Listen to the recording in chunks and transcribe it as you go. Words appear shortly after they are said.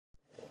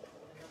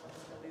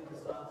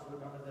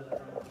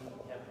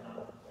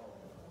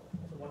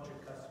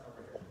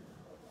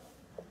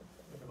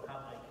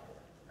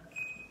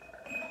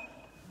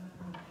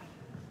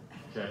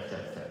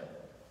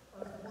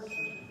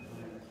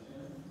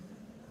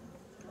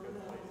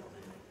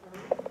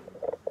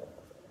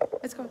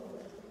Let's go.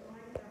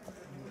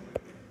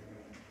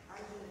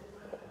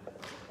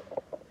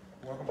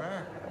 Welcome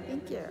back.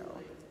 Thank you.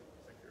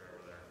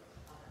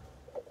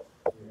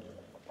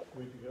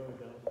 Where'd you go,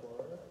 down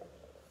Florida?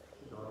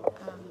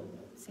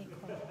 St.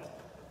 Croix.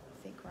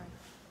 St. Croix.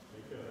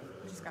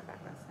 We just got back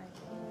last night.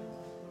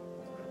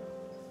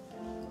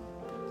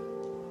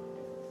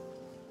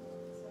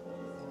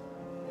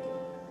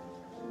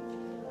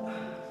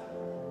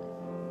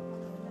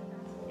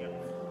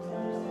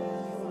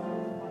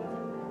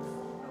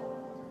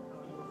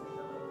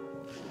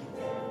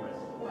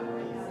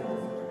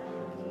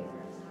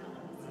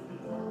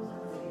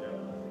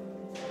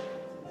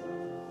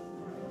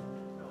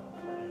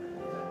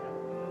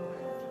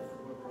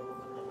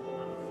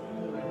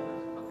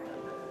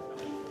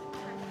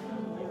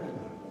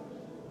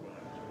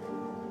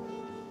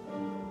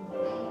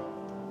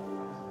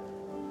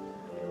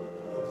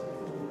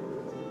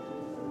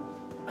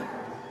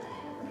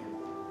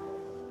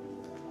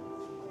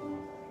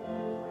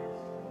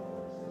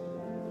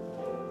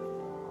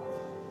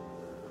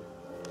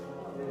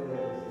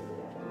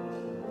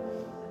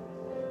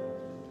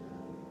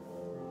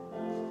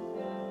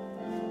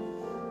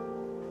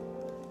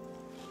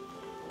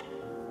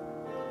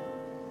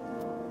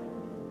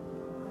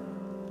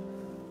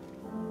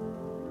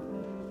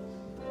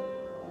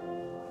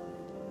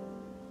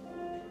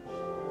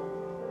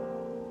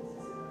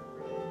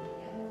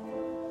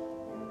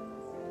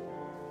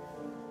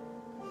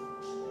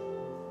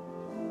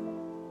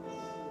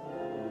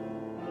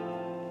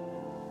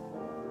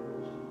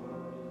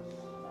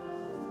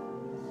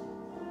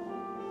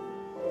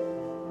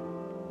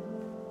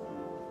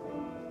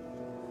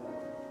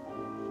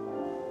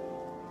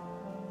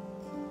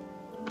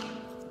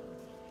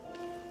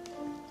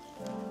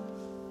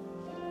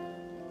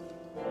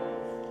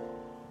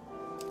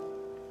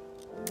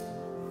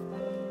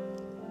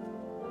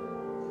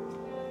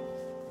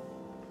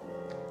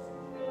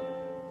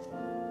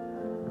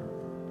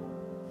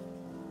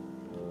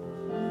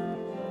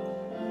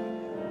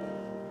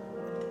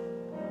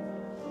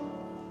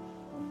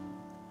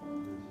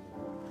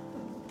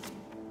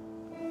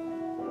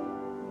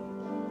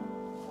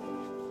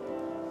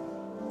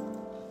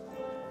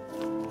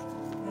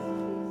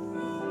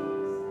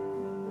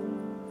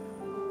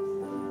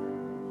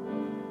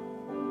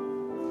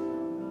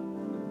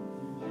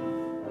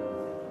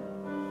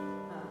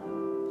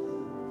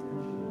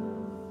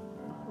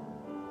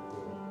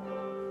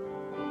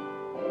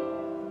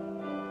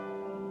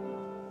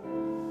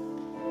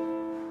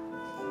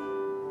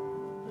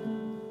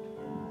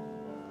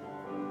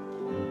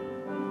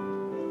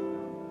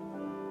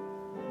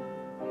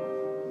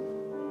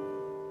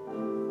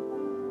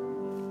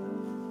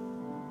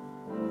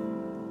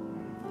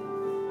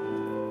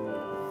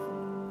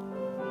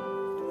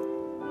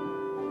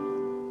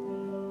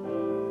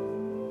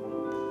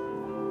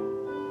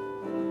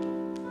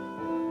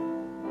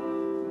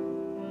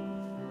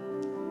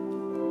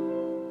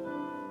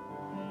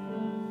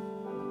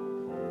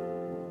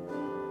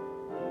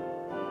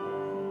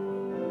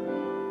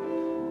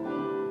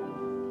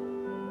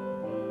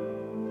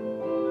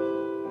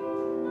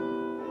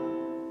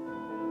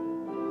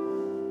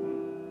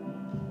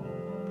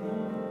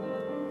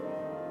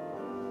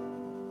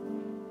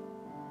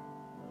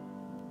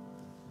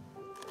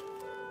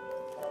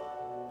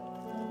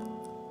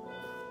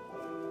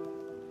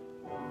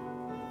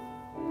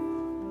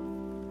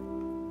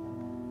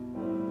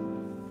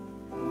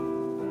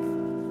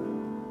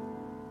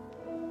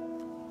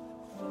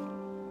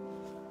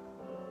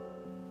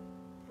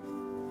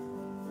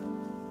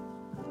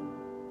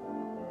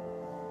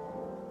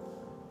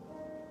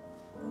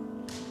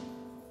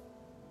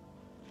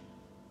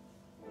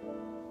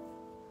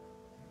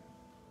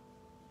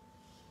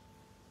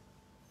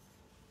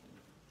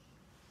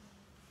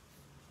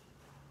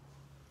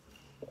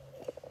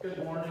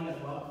 Good morning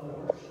and welcome to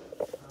worship.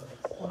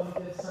 It's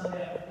 25th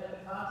Sunday after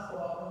Pentecost.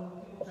 Welcome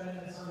people joining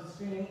us on the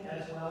screen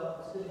as well.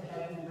 It's good to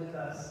have you with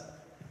us.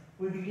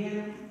 We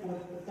begin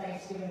with the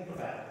Thanksgiving for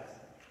baptism.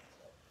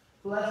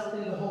 Blessed be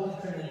the Holy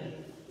Trinity,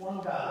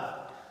 one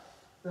God,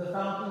 the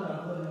fountain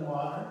of living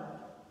water,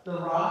 the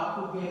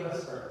rock who gave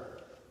us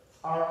birth,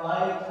 our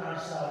light and our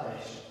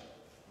salvation.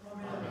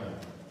 Amen.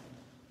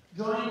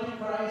 Joining to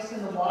Christ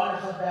in the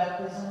waters of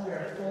baptism, we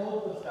are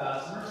filled with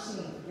God's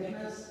mercy and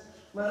forgiveness.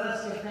 Let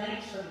us give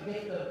thanks for the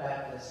gift of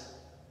baptism.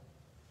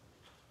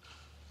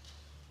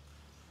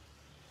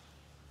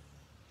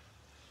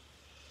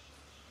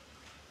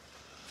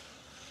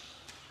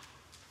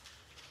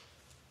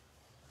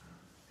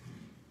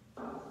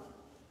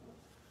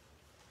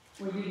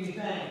 We give you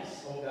thanks,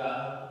 O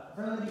God.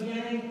 From the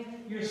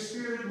beginning, your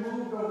Spirit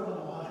moved over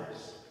the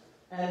waters,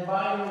 and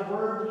by your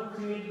word you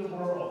created the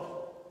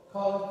world,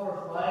 calling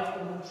forth life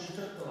in which you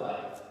took the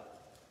life.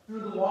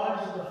 Through the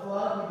waters of the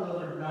flood, you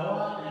delivered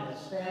Noah and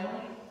his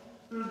family.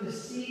 Through the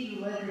sea,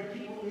 you led your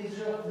people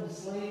Israel from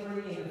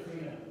slavery into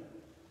freedom.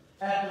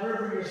 At the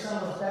river, your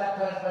son was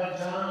baptized by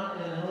John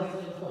and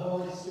anointed with the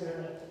Holy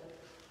Spirit.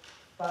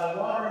 By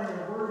water and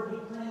your word, you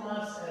claim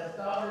us as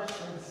daughters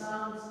and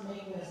sons,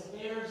 making us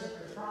heirs of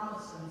your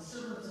promise and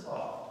servants of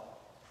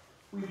all.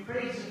 We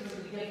praise you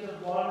for the gift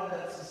of water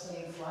that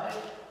sustains life,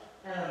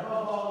 and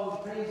above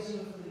all, we praise you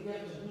for the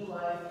gift of new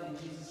life in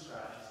Jesus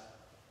Christ.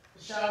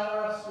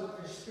 Shower us with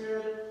your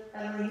Spirit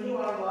and renew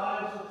our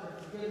lives with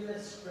your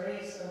forgiveness,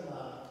 grace, and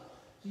love.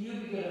 To you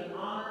be given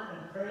honor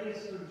and praise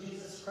through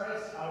Jesus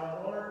Christ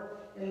our Lord,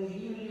 in the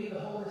unity of the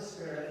Holy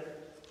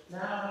Spirit,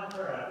 now and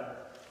forever.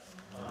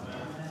 Amen.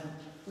 Amen.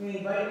 We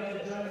invite you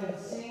to join in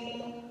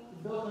singing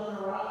Built on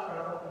a Rock,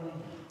 our opening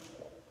hymn.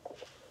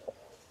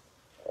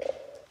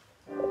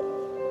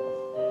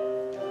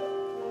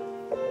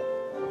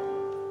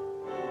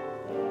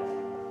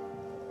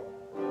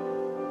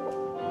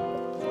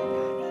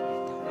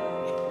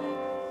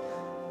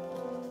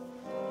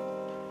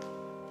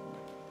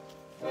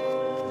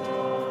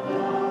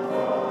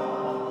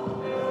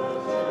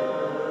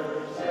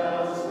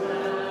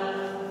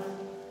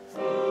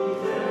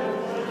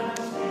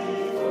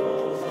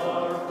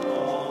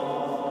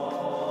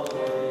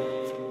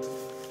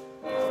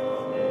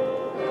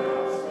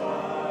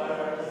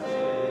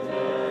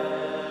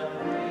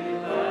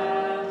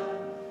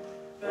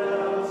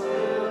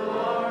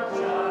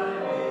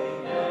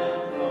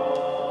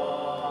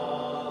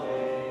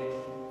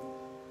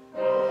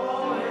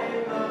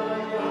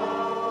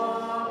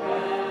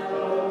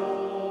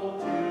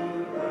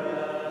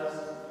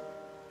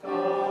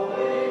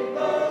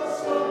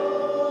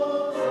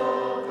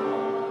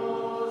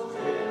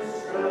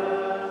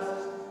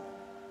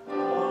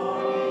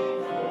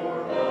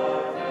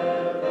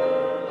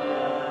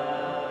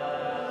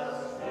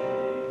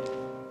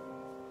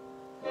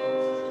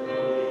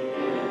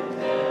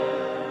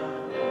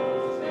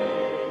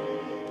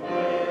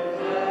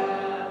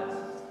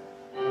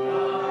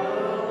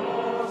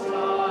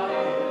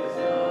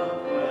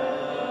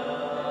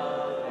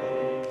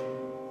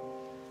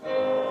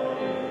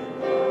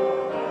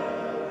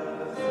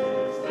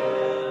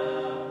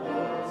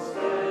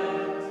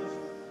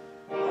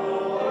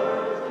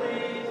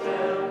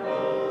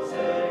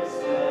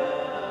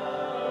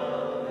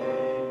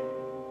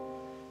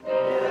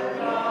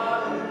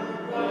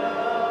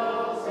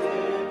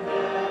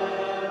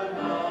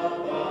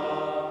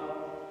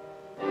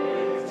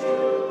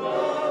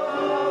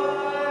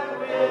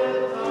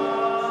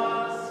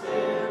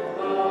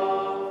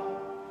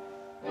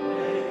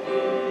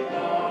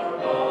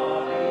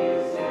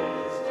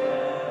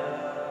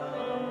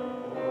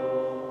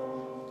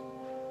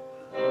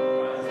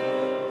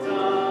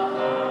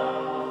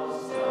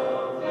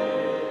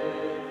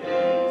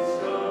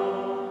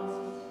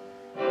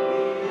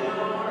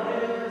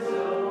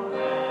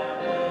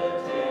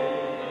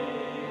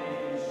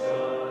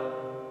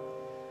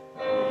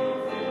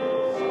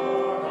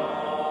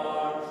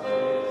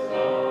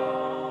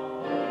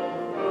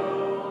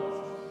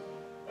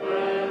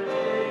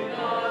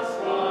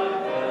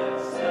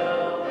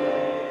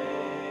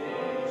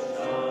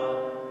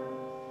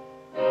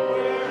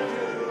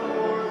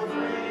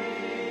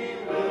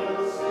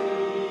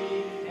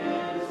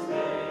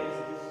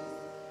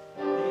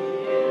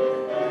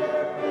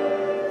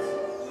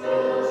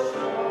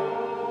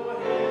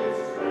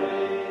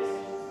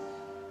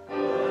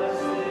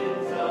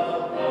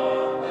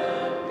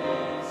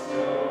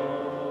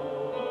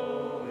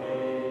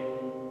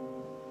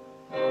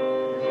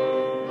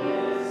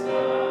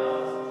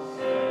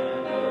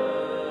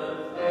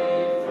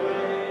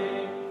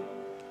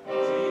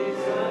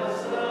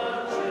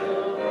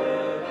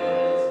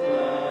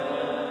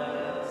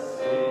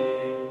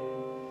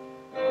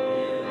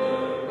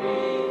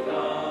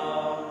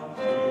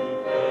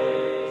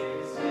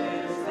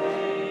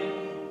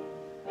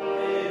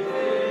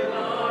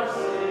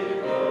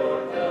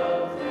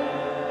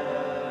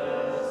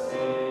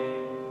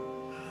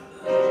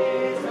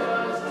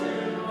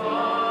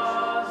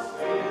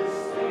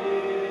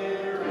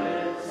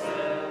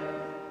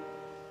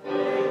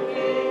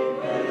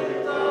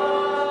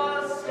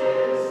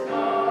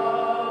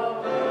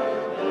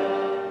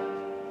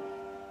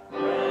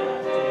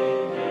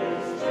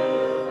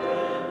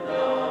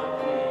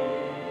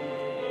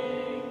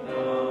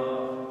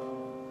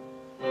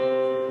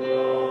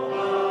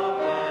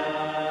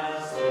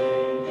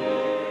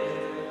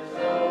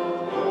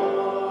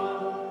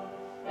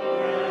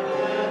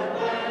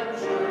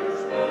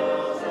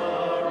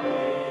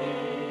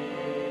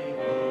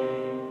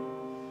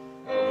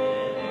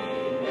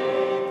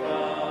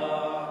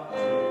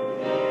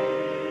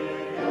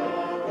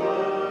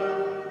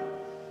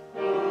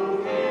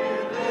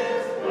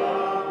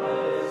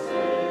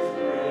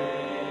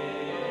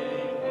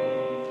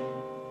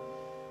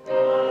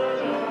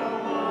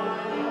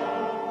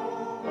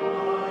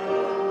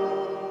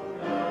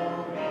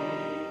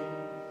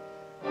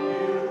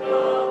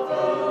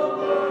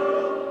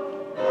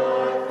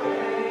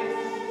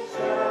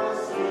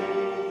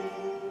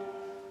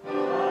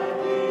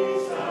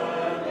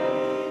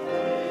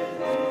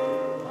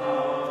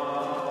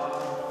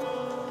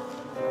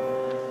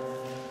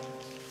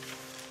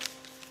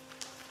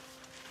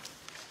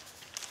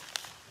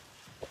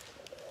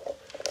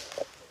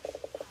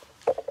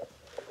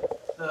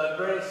 the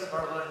grace of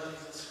our Lord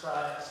Jesus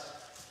Christ,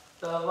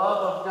 the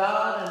love of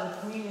God, and the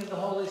communion of the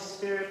Holy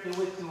Spirit be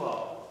with you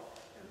all.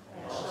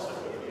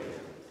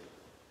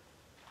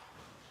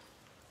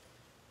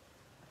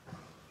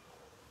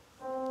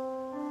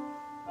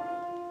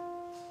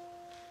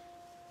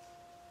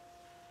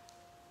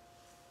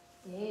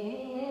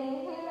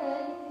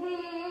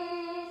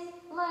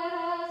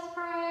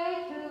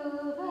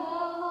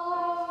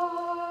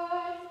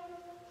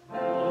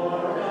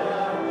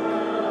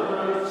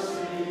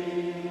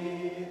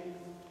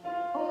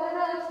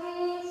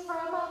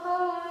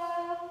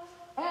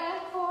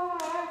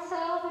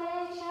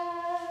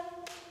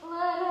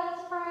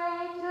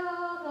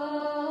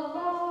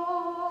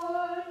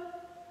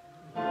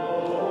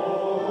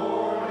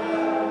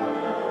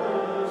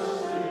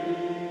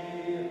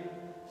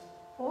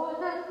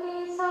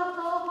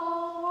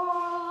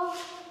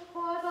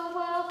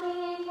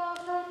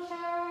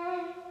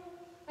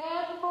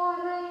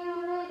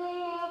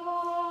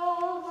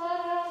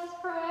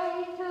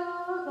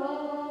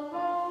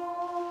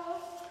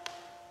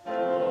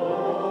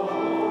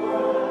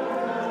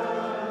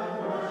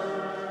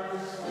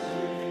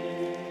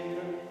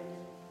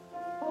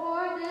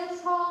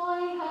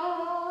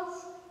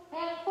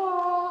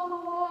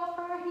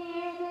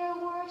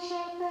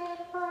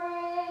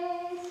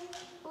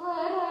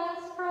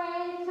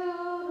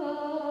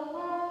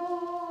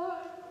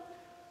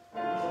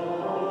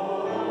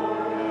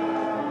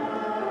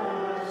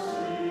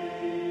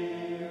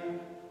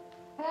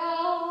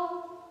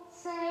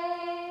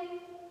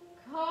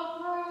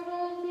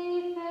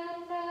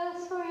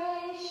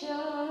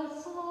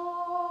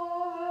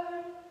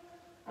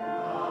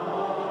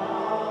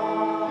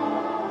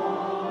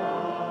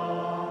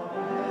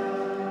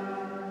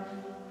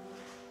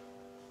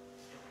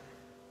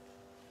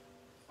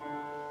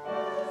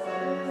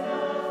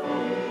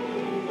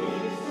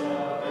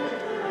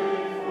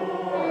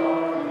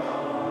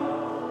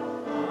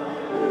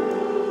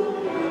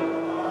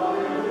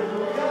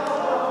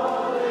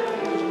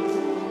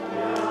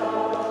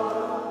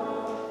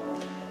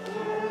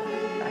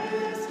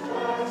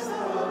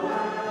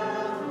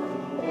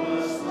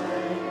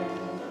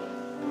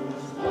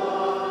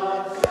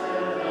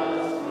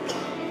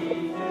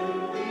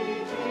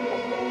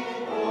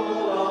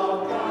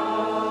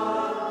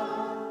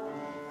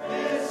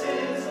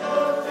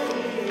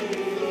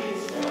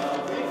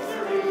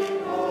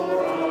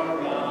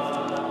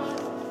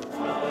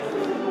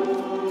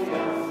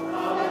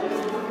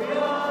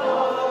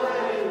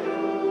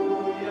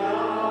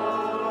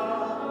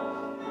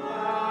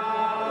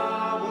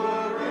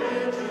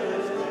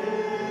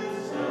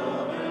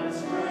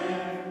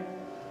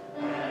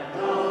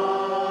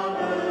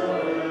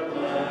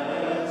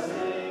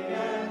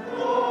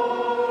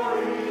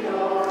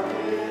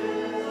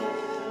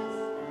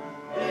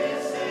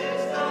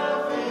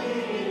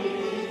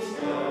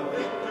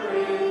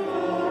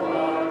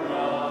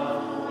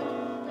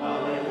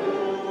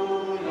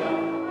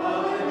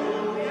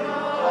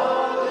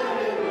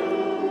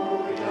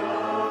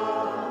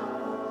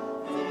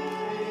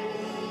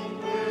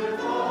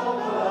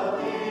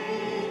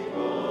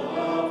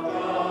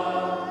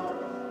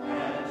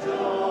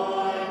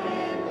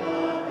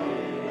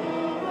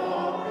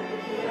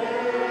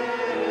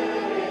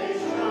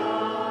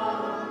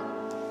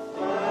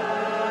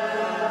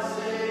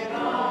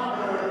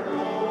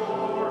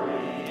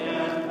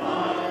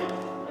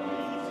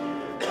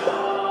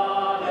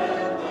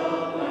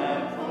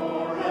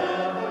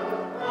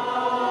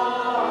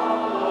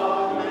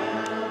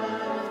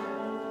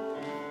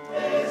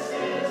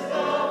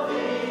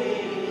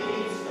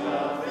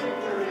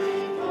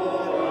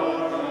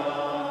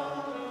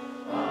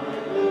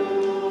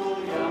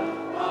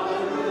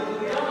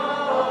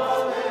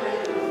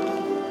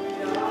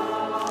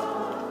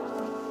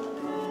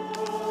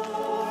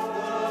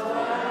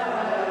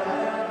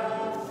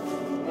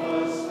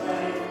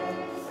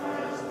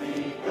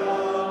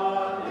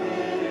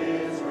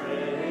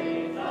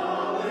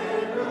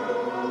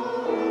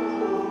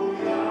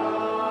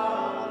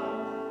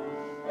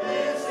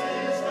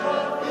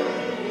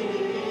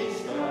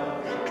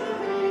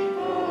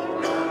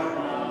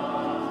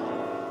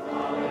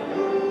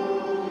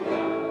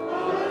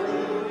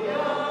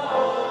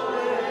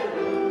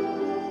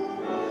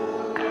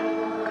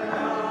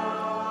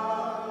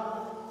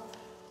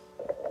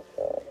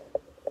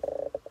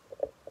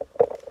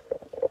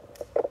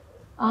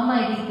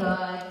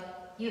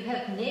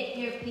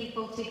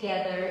 people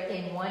together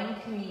in one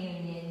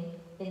communion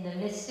in the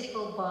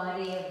mystical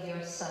body of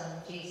your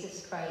Son,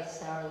 Jesus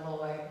Christ our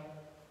Lord.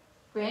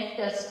 Grant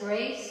us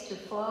grace to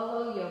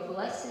follow your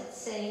blessed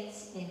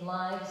saints in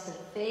lives of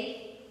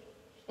faith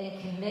and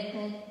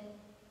commitment,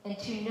 and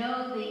to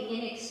know the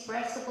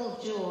inexpressible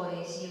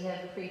joys you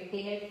have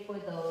prepared for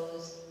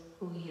those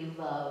who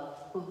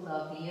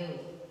love you.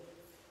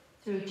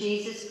 Through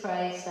Jesus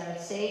Christ, our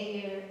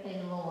Savior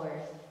and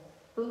Lord,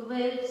 who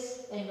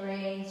lives and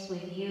reigns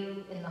with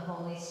you in the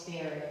Holy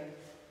Spirit,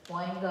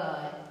 one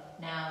God,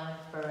 now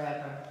and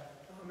forever.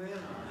 Amen.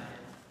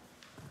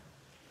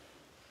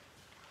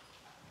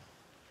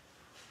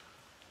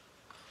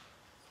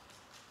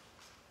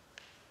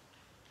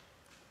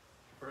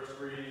 First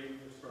reading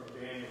is from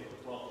Daniel,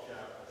 the 12th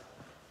chapter.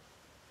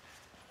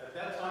 At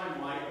that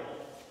time,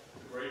 Michael,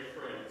 the great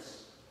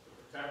prince, the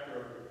protector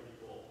of your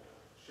people,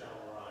 shall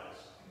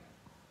arise.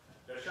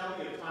 There shall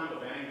be a time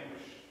of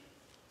anguish,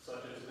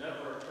 such as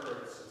never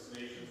occurred since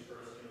nations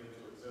first came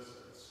into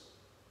existence.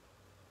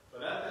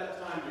 But at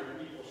that time, your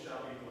people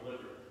shall be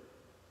delivered,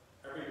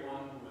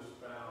 everyone who is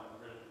found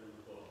written in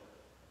the book.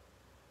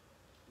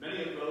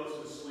 Many of those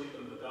who sleep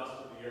in the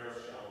dust of the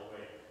earth shall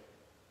awake,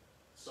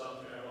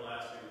 some to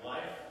everlasting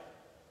life,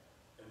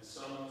 and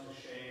some to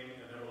shame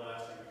and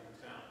everlasting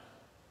contempt.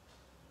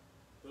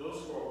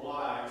 Those who are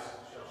wise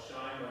shall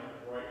shine like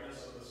the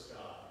brightness of the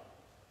sky,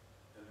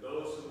 and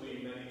those who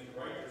lead many to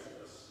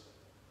righteousness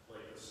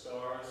like the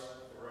stars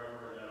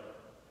forever and ever.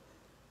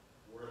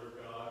 Word of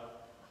God,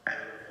 word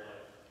of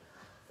life.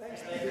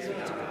 Thanks be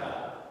to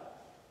God.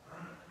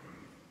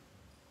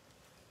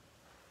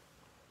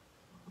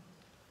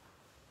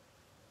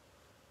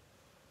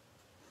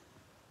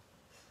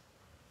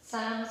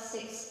 Psalm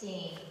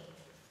 16.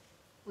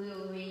 We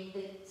will read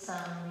the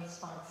psalm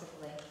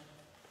responsively.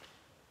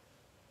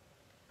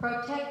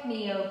 Protect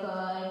me, O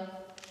God,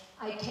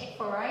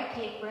 for I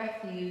take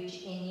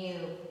refuge in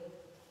you.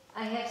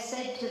 I have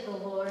said to the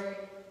Lord,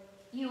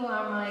 you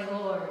are my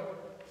Lord,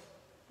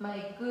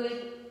 my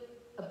good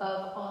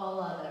above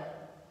all other.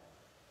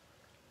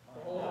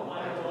 All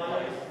my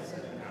life is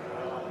in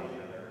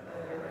dwelling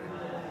of every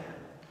land,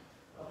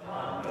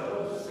 upon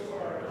those who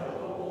are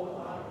noble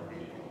among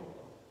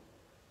people.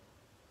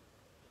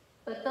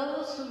 But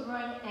those who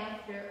run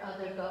after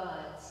other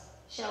gods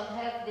shall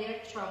have their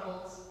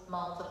troubles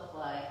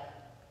multiplied.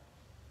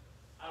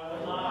 I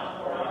will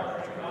not pour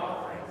out drink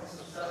offerings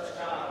to such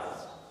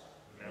gods,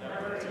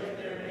 never take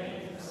their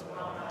names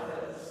upon my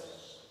lips.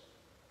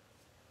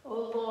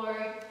 O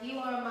Lord, you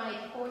are my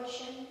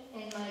portion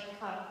and my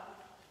cup.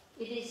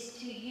 It is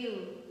to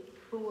you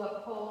who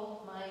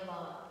uphold my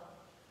law.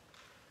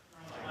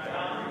 My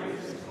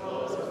boundaries is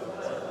closed with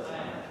pleasant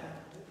land.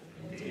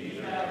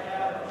 Indeed, I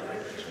have a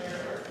rich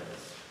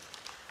inheritance.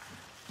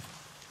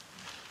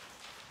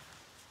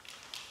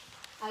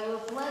 I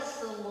will bless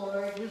the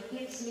Lord who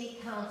gives me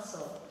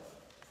counsel.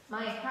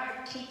 My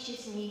heart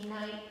teaches me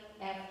night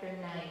after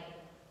night.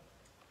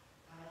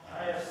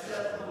 I have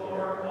set the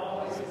Lord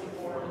always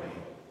before me.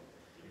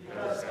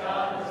 Because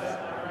God is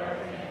at my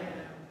right hand,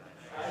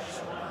 I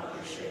shall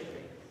not be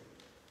shaken.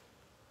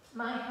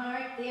 My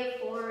heart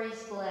therefore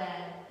is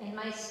glad, and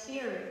my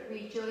spirit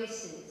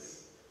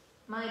rejoices.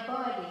 My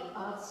body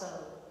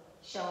also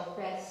shall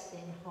rest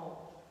in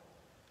hope.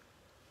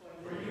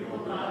 For you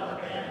will not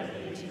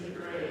abandon me to the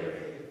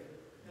grave,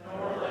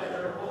 nor let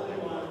your Holy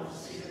One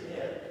see the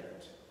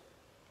dead.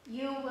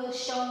 You will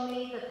show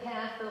me the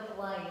path of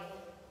life.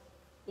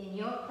 In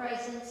your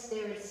presence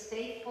there is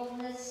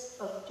faithfulness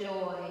of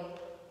joy,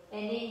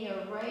 and in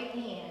your right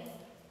hand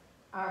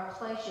are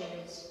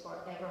pleasures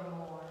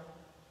forevermore.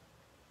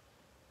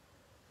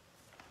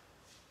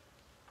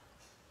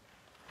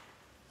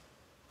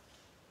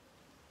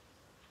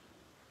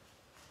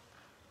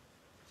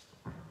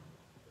 The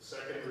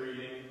second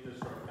reading is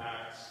from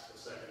Acts, the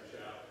 2nd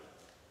chapter.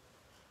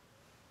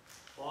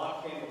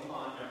 Awe came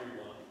upon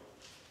everyone,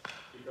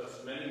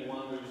 because many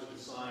wonders and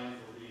signs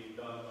were being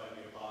done by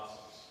the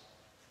apostles.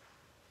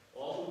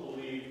 All who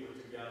believed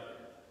were together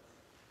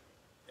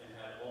and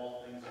had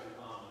all things in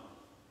common.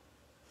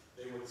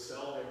 They would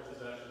sell their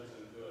possessions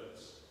and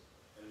goods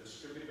and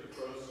distribute the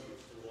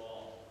proceeds to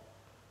all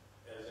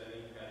as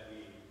any had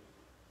need.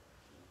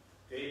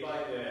 Day by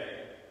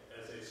day,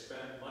 as they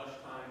spent much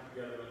time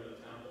together in the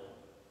temple,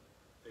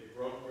 they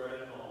broke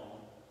bread at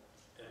home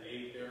and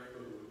ate their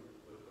food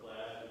with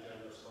glad and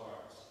generous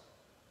hearts,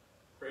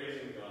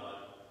 praising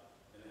God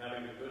and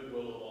having the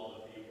goodwill of all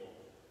the people.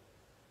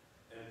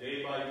 And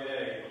day by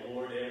day, the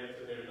Lord added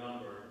to their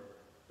number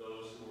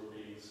those who were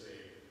being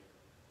saved.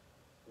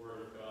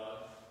 Word of God,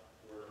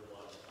 word of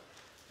life.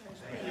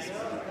 Thanks be to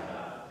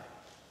God.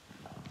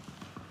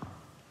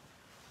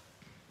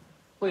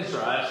 Please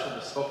rise for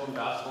the spoken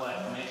gospel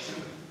acclamation.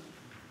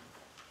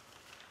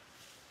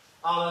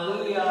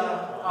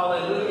 Alleluia,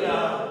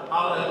 alleluia,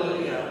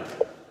 alleluia.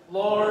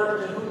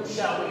 Lord, to whom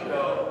shall we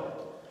go?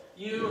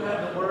 You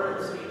have the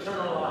words of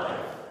eternal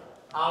life.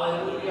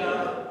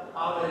 Alleluia,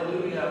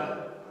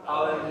 alleluia,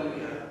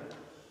 alleluia.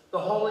 The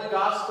Holy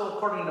Gospel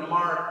according to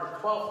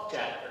Mark, the 12th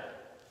chapter.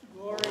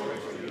 Glory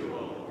to you, O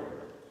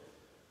Lord.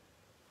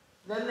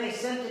 Then they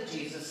sent to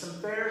Jesus some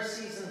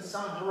Pharisees and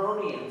some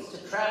Herodians to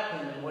trap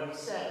him in what he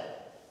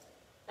said.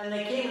 And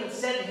they came and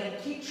said to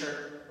him,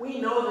 "Teacher,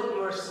 we know that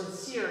you are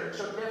sincere and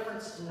show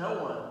deference to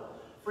no one,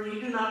 for you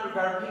do not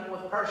regard people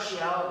with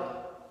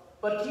partiality,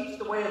 but teach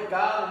the way of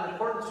God in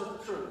accordance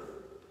with truth.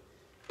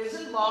 Is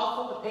it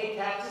lawful to pay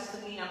taxes to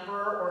the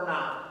emperor or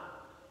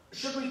not?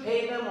 Should we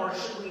pay them or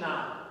should we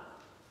not?"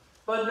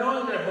 But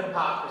knowing their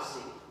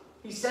hypocrisy,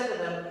 he said to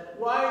them,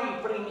 "Why are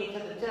you putting me to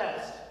the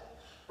test?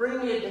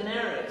 Bring me a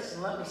denarius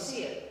and let me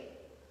see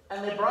it."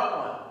 And they brought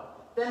one.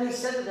 Then he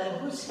said to them,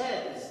 "Whose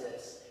head is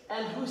this,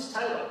 and whose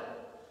title?"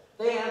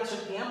 They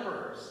answered, "The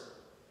emperor's."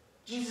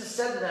 Jesus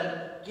said to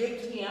them,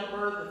 "Give to the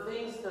emperor the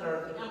things that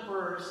are the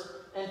emperor's,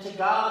 and to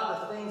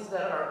God the things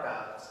that are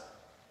God's."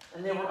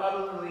 And they were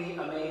utterly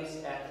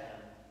amazed at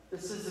him.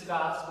 This is the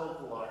gospel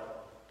of the Lord.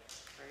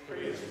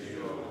 Praise to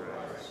you, O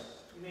Christ.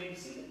 You may be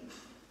seated.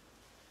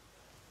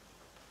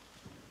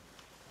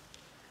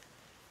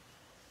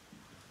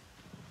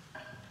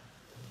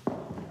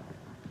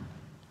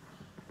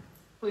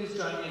 Please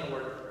join me in a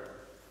word of prayer.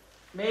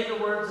 May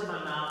the words of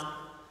my mouth,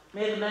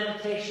 may the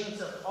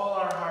meditations of all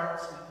our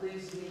hearts be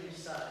pleasing in your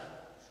sight.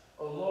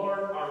 O Lord,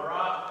 our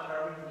rock and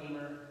our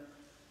redeemer.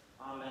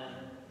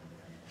 Amen.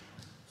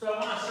 So I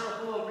want to start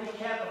with a little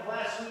recap of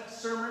last week's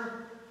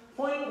sermon.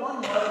 Point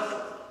one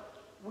was,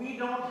 we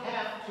don't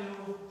have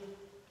to,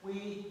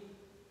 we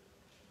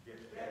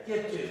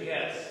get to,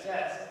 yes.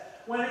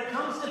 When it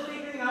comes to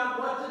figuring out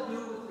what to do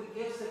with the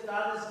gifts that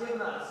God has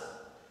given us,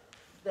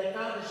 that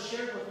God has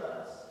shared with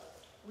us,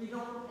 we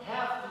don't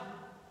have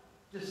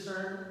to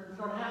discern, we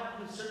don't have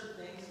to do certain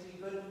things to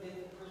be good and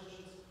faithful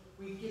Christians.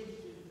 We get to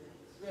do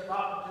things. We have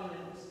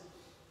opportunities.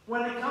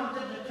 When it comes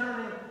to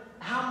determining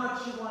how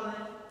much you want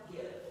to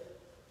give,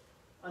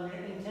 on your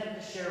intent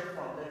to share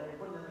from that you're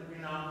putting in the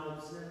green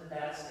envelopes and in the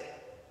basket,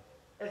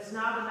 it's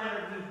not a matter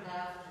of you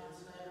have to,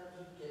 it's a matter of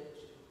you get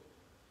to.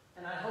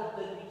 And I hope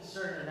that you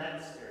discern in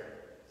that spirit.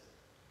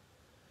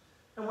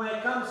 And when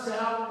it comes to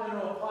how we're going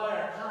to apply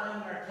our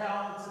time and our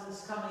talents in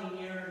this coming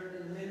year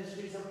in the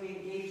ministries that we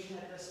engage in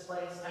at this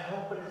place, I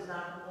hope it is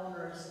not an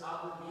onerous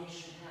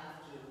obligation have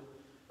to,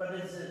 but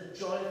it's a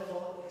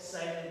joyful,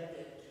 excited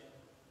get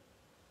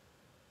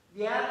to.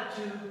 The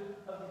attitude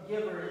of the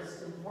giver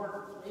is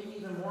important, maybe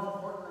even more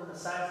important than the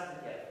size of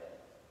the gift.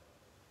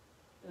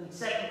 In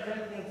 2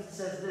 Corinthians it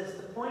says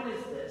this, the point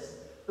is this,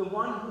 the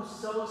one who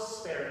sows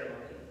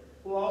sparingly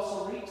will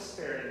also reap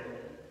sparingly,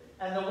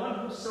 and the one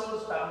who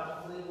sows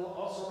bountifully will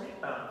also reap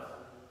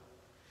bountifully.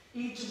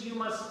 Each of you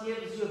must give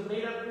as you have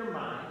made up your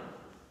mind,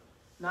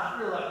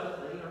 not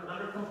reluctantly or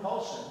under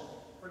compulsion,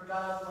 for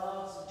God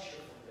loves a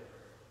cheerful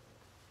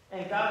giver.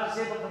 And God is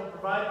able to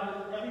provide you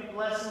with every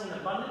blessing in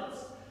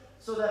abundance,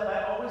 so that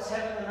by always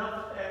having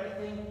enough of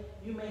everything,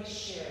 you may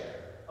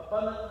share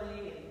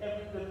abundantly in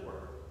every good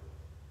work.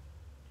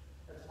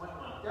 That's point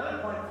one. The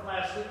other point from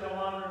last week I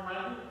want to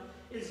remind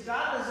you is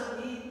God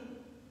doesn't need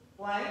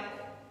blank,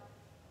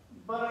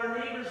 but our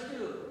neighbors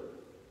do.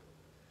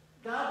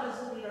 God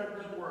doesn't need our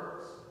good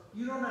works.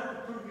 You don't have to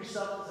prove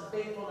yourself as a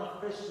faithful enough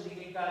Christian to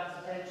get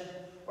God's attention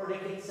or to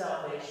get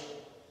salvation.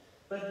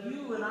 But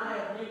you and I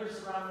have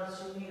neighbors around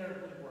us who need our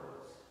good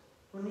works,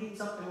 who need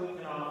something we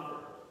can offer.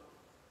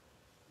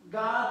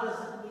 God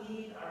doesn't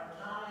need our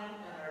time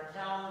and our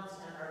talents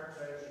and our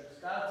treasures.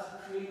 God's the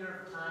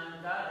creator of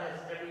time. God has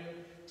every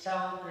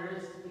talent there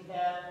is to be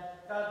had.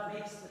 God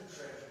makes the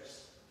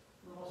treasures,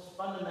 the most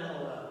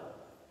fundamental level.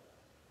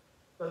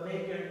 But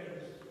maybe our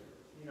neighbors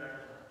need our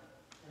time,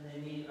 and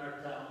they need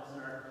our talents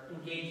and our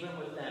engagement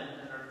with them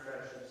and our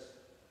treasures.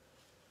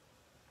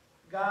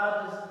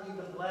 God doesn't need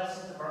the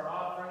blessings of our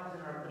offerings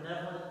and our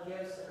benevolent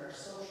gifts and our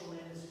social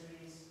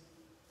ministries,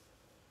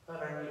 but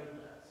our neighbor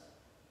does.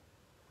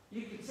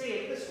 You could say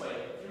it this way,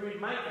 if you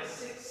read Micah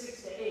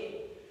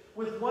 6:6-8,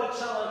 with what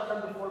shall I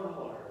come before the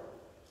Lord,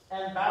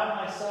 and bow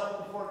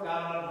myself before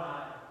God on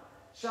high?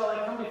 Shall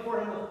I come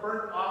before him with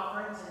burnt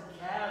offerings and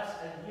calves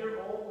a year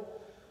old?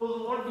 Will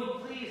the Lord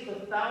be pleased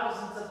with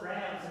thousands of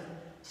rams and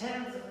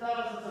tens of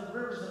thousands of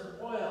rivers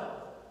of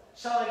oil?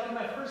 Shall I give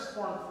my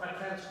firstborn for my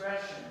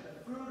transgression,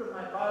 the fruit of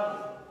my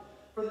body,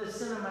 for the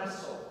sin of my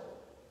soul?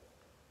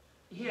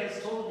 He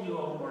has told you,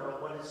 O mortal,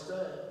 what is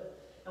good.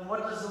 And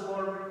what does the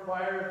Lord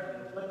require of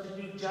you, but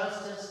to do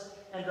justice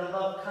and to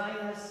love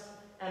kindness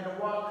and to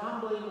walk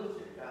humbly with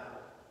your God?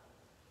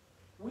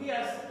 We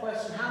ask the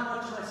question, how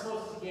much am I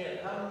supposed to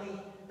give? How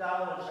many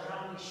dollars or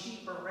how many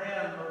sheep or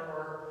ram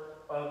or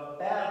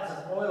bags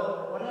of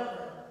oil or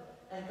whatever?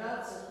 And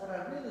God says, what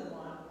I really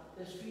want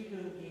is for you to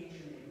engage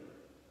your neighbor.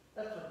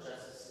 That's what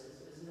justice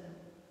is, isn't it?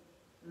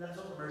 And that's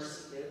what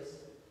mercy is.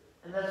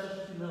 And that's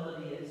what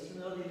humility is.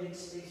 Humility makes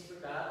space for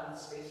God and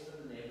space for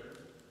the neighbor.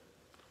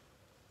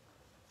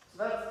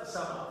 So that's the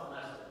sum up from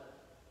last week.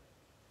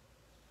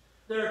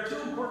 There are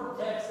two important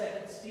texts that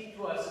can speak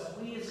to us as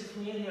we as a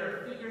community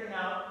are figuring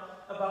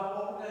out about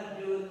what we're going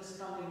to do in this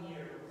coming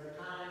year with our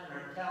time and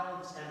our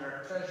talents and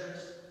our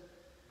treasures.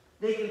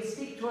 They can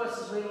speak to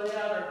us as we lay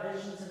out our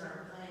visions and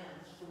our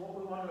plans for what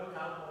we want to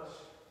accomplish.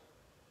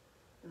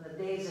 in the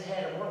days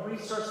ahead, and what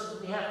resources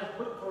we have to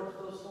put towards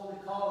those holy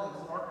callings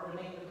in order to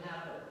make them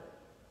happen.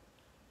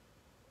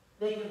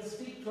 They can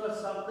speak to us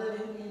about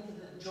living into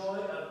the joy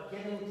of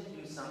getting to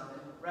do something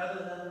rather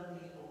than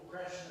the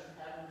oppression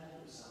of having to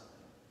do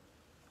something.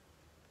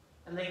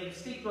 And they can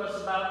speak to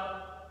us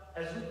about,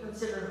 as we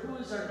consider who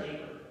is our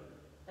neighbor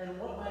and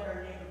what might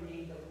our neighbor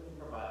need that we can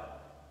provide.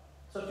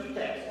 So 2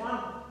 texts.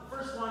 The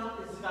first one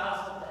is the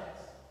gospel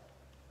text.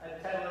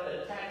 I've titled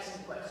it A Tax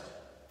in Question.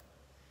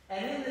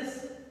 And in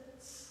this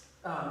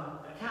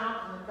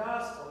account in the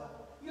gospel,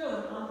 you have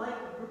an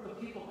unlikely group of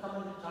people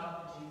coming to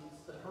talk to Jesus.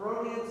 The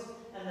Herodians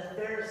and the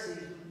Pharisees,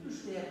 who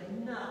usually have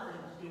nothing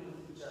to do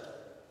with each other.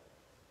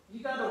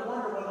 You got to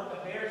wonder when like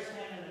a Bears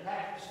fan and a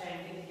Packers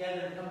fan get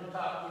together and come to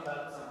talk to you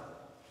about something.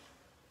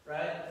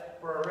 Right?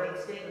 Where a red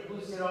state and a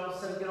blue state all of a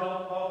sudden get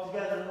all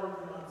together and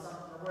working on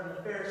something. Or when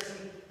the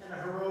Pharisee and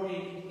a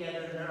Herodian get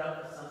together and they're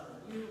up to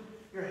something.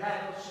 Your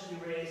hackles should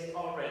be raised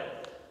already.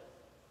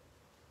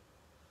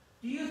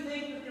 Do you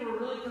think that they were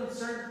really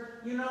concerned?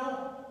 You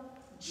know,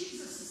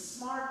 Jesus is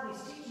smart and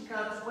he's teaching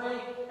God's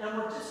way, and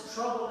we're just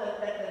troubled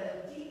at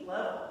a deep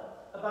level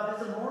about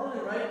is it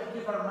morally right to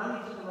give our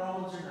money to the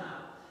Romans or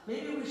not?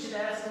 Maybe we should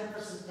ask him for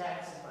some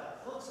tax advice.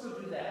 Let's go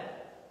do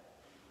that.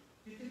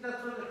 Do you think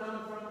that's where they're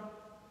coming from?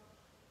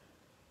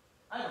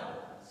 I don't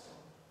think so.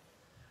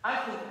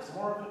 I think it's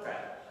more of a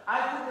trap.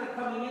 I think they're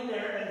coming in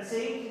there and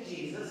saying to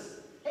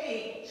Jesus,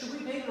 hey, should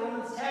we pay the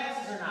Romans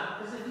taxes or not?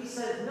 Because if he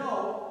says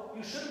no,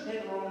 you shouldn't pay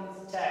the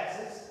Romans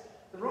taxes,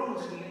 the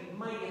Romans are going to get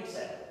mighty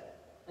upset.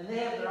 And they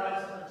have their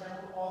eyes on the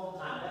temple all the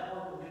time. That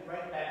word will get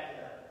right back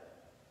to them.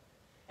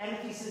 And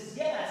if he says,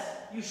 yes,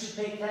 you should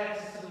pay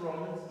taxes to the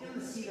Romans in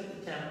the seat of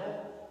the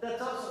temple,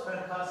 that's also going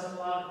to cause him a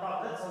lot of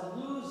problems. That's a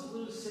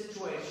lose-lose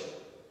situation.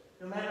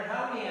 No matter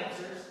how he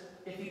answers,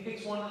 if he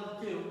picks one of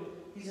the two,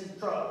 he's in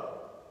trouble.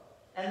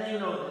 And they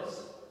know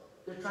this.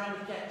 They're trying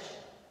to catch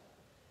him.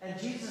 And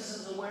Jesus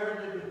is aware of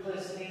their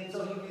duplicity, and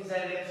so he gives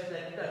that answer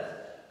that he does.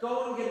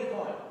 Go and get a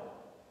coin.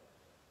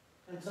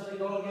 And so they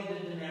go and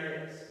get a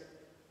denarius.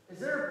 Is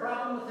there a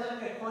problem with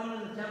having a coin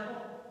in the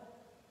temple?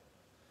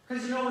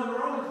 Because you know, when the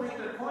Romans make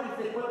their coins,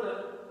 they put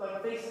the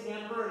face of the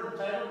emperor and the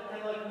title,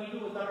 kind of like we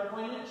do with our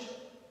coinage.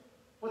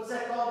 What's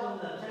that called in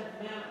the 10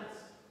 Commandments?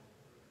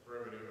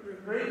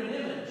 Graven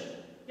image.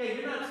 Yeah,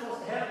 you're not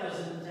supposed to have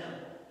those in the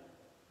temple.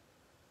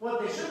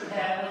 What they should have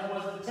had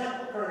was the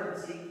temple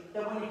currency,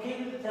 that when you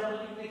came to the temple,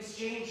 you could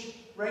exchange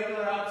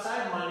regular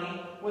outside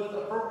money with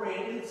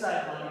appropriate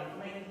inside money for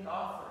making the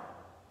offering.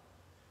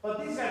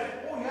 But these guys,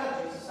 oh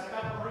yeah, Jesus, I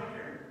got one right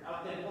here.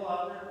 Out they pull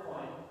out their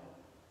coin.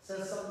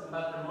 Says something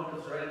about their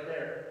motives right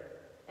there.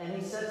 And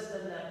he says to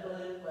them that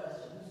brilliant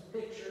question, whose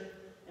picture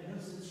and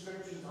whose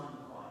inscription's on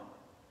the coin?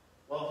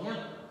 Well, the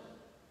emperor's.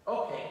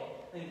 Okay,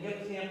 then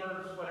give to the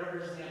emperor's whatever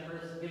is the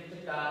emperor's, give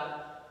to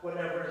God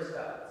whatever is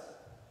God's.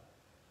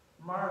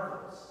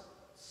 Marvelous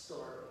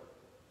story.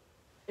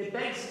 It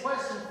begs the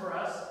question for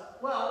us,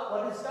 well,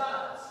 what is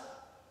God's?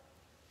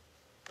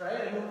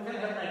 Right? I mean, we kind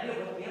of have an idea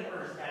of what the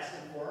emperor is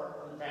asking for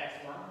from the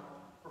tax form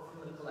or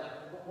from the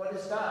collector. But what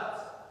is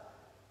God's?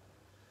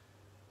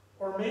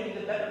 Or maybe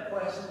the better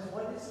question is,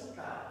 what isn't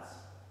God's?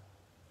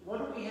 What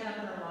do we have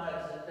in our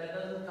lives that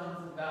doesn't come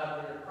from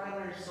God, whether a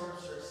primary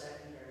source or a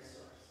secondary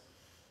source?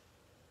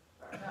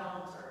 Our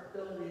talents, our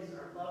abilities,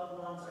 our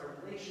loved ones, our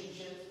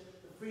relationships,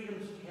 the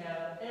freedoms we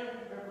have,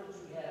 every privilege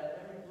we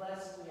have, every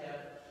blessing we have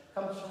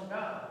comes from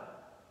God.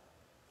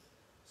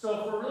 So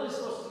if we're really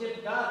supposed to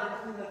give God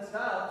everything that's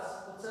God's,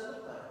 what's that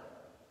look like?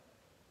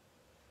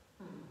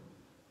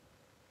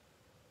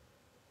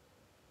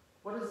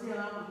 What is the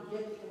amount we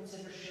get to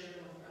consider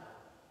sharing with God?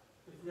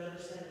 If we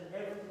understand that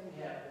everything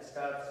we have is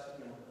God's to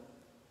begin with.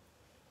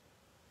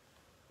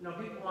 You know,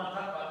 people want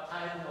to talk about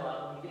tithing a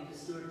lot when you get to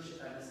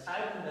stewardship. And is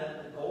tithing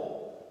the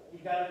goal? You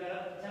got to get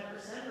up to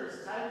 10%, or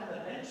is tithing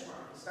the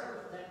benchmark? You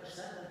start with 10%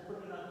 and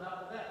put it on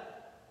top of that.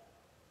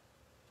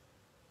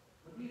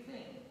 What do you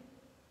think?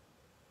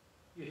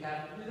 Do you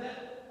have to do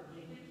that, or do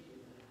you get to do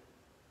that?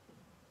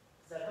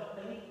 Does that help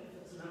any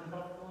if it's an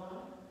uncomfortable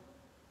amount?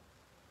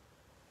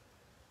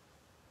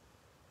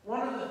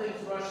 One of the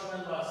things Rush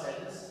Limbaugh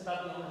said, this is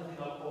about the only thing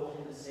I'll quote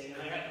him to say,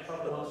 and I got in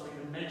trouble once for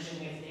even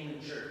mentioning his name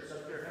in church, so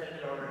if you're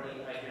offended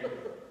already, I hear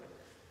you.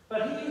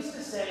 But he used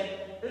to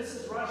say, this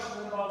is Rush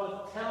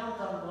Limbaugh with talent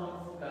on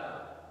loan from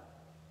God.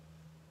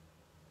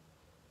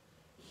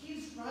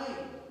 He's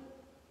right.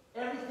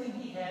 Everything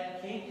he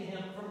had came to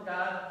him from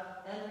God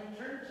and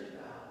returned to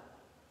God.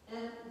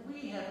 And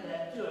we have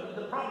that too. I mean,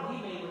 the problem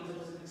he made was it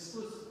was an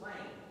exclusive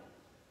claim.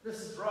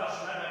 This is Rush,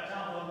 and I got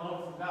talent on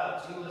loan from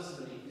God, so you listen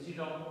to me, because you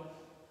don't.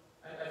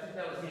 I think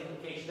that was the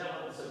implication.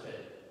 That wasn't so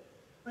good.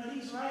 But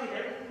he's right.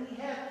 Everything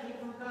he had came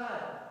from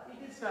God.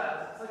 It is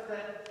God's. It's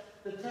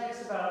like the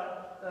text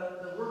about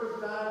the word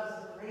of God is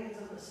the rains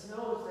and the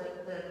snows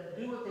that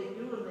do what they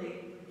do and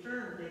they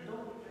return. They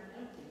don't return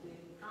empty. They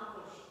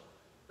accomplish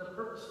the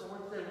purpose for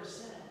which they were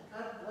sent.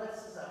 God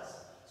blesses us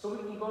so we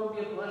can go and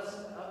be a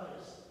blessing to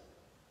others.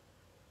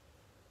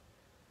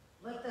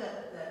 Let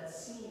that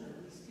scene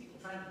of these people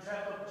trying to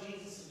trap up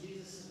Jesus and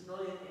Jesus'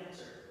 brilliant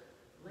answer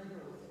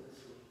linger with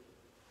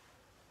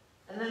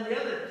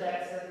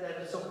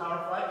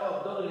powerful. I call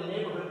it building a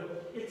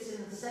neighborhood. It's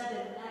set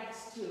in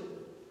Acts 2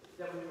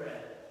 that we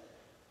read.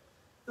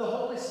 The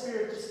Holy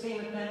Spirit just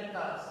came at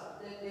Pentecost.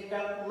 It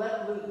got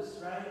let loose,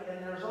 right?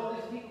 And there's all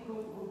these people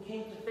who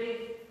came to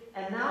faith,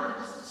 and now they're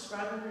just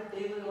describing their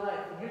daily life.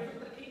 And here's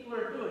what the people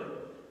are doing.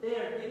 They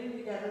are getting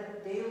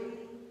together daily.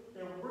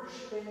 They're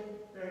worshiping.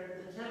 They're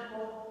at the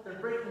temple. They're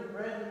breaking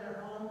bread in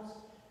their homes.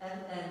 And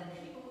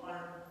people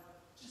are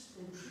just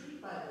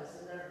intrigued by this.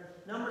 And their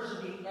numbers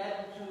are being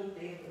added to it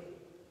daily.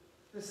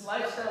 This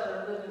lifestyle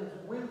they're living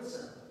is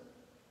winsome.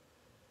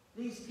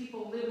 These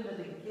people live into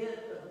the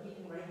gift of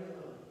meeting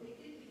regularly. They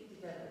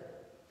get together.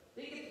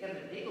 They get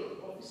together daily.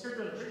 Well, we start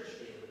doing church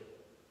daily.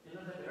 You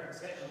know, that we aren't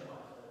sketching a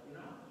lot, but you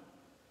know.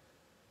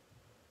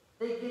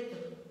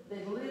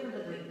 They live into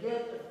the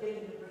gift of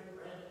getting to break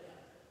bread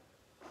together.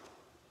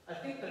 I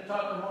think they're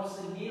talking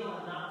mostly meal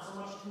and not so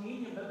much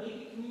communion, but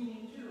maybe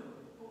communion too.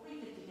 But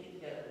we get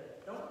together,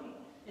 don't we?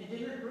 In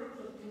dinner groups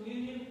with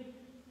communion,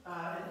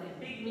 and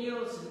big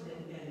meals,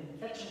 and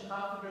catching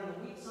coffee during the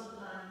week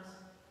sometimes.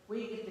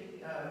 We get to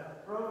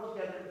grow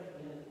together in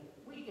community.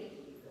 We get to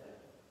do that.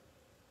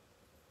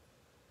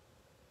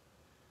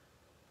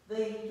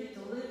 They get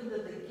to live into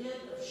the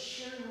gift of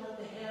sharing what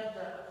they have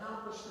to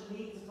accomplish the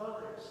needs of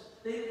others.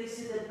 They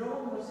see that no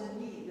one was in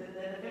need,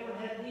 that if anyone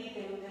had need,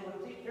 they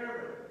would take care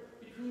of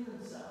it between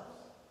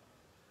themselves.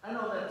 I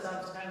know that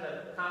sounds kind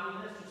of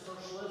communist or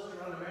socialist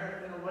or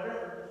un-American or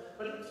whatever,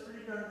 but it's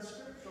pretty darn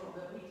scriptural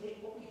that we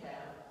take what we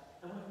have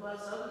and we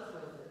bless others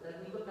with it,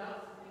 that we look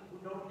out for people who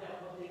don't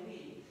have what they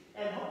need.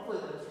 And hopefully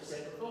that's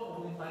reciprocal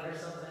when we find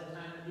ourselves in a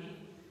time of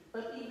need.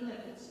 But even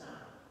if it's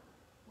not,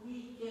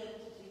 we get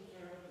to take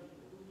care of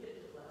people. We get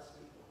to bless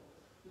people.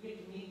 We get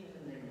to meet them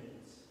in their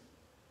needs.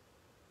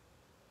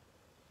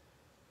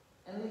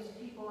 And these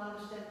people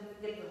understand that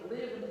they get to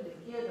live in the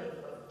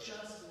gift of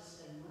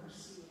justice and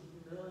mercy and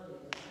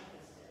humility and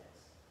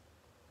happenstance.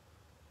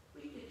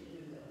 We get to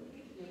do that. We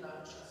get to be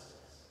about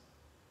justice.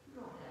 We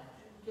don't have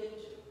to. We get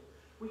to.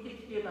 We get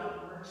to be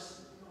about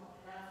mercy. We don't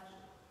have to.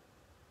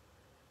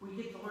 We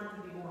get to learn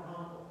to be more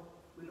humble.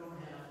 We don't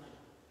have to.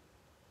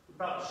 We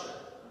probably should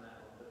on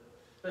that one.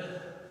 But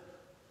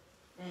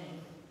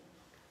anyway,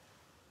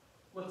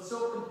 what's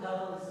so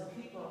compelling is that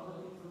people are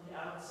looking from the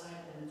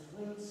outside and it's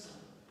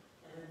winsome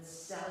and it's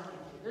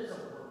salutary. There's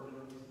a word we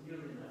don't use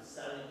nearly enough,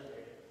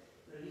 salutary.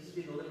 There used to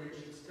be the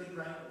liturgy. It's good,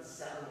 right, and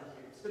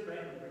salutary. It's good,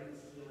 right, and it brings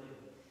healing.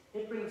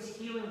 It brings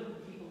healing to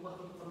the people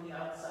looking from the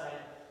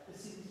outside to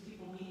see these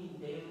people meeting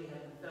daily,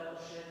 having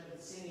fellowship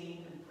and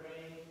singing and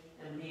praying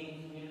and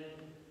being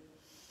community.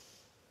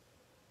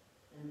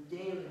 And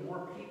daily,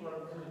 more people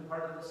are becoming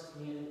part of this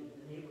community.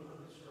 The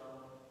neighborhood is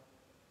growing.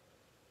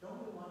 Don't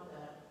we want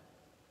that?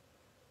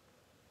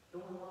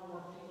 Don't we want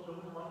more people?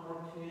 Don't we want more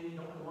community?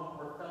 Don't we want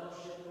more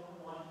fellowship? Don't we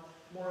want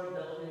more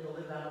ability to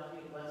live out to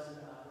be a blessing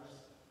to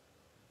others?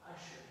 I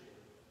sure do.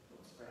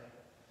 Let's pray.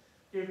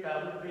 Dear God,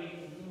 we pray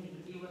you continue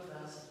to be with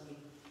us as we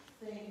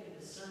think and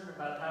discern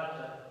about how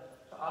to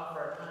offer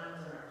our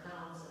times and our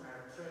talents and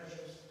our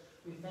treasures.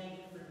 We thank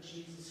you for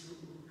Jesus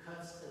who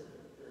cuts the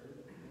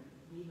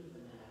meat of the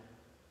matter.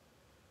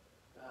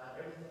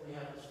 Everything we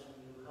have is from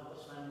you. Help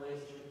us find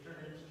ways to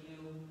return it to you,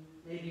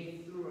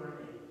 maybe through our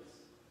neighbors.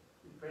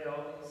 We pray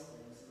all these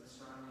things in the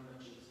strong name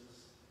of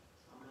Jesus.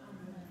 Amen.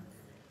 Amen.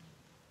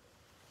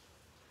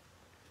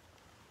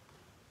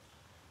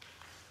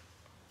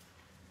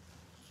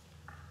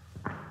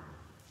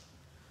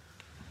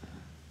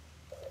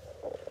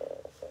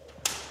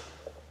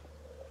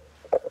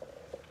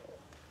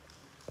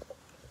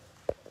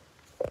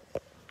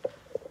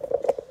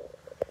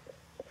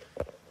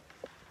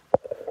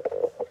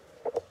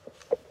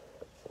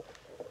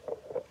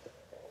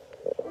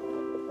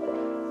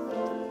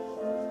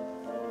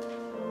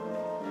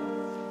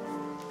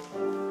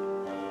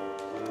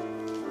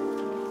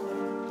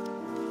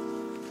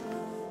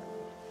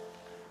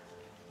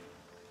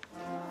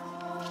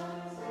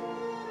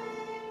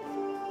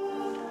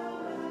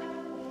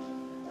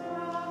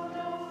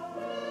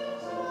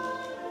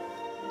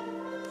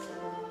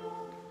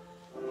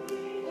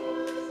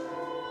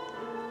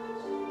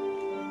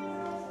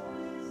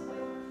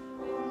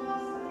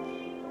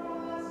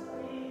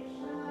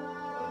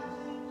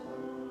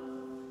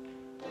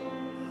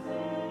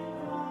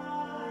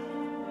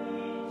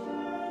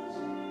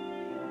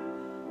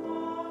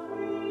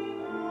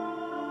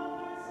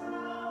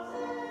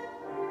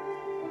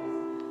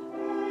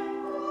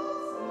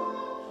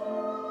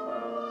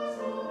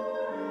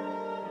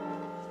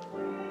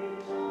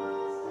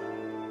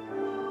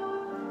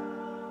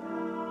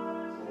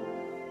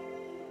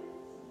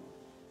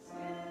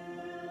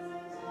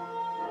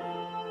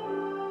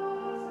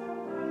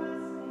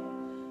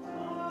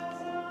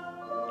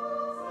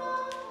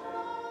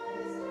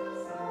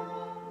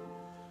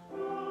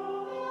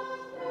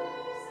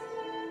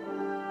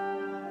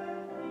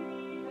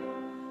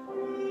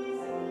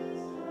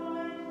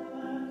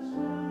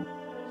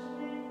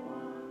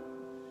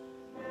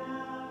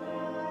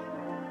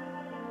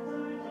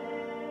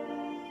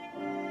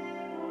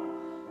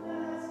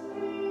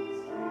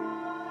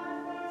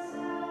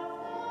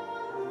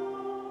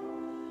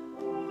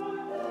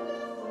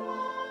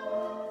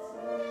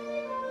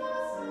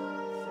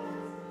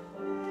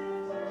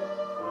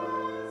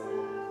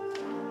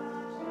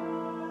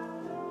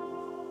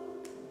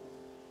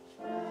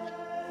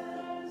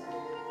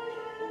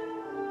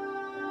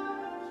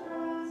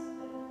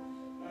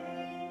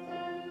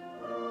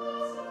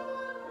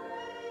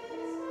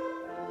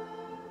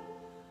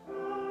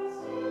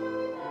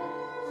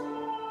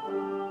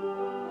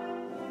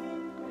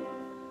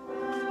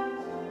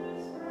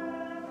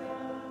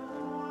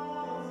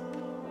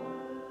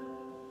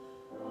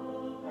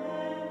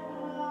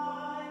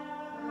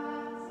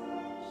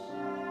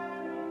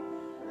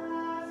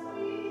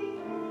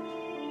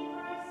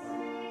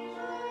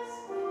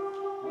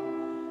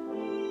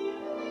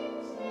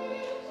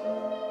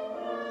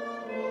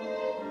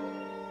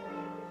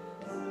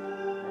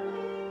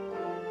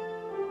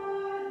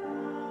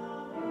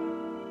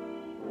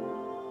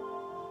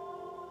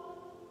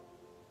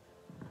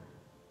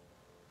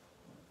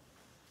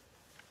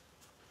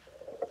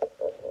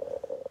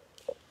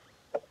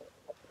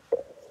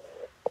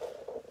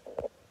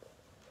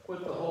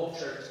 whole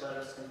church, let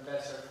us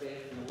confess our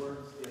faith in the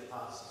words of the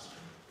apostles.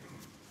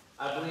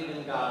 I believe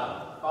in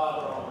God,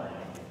 Father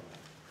Almighty,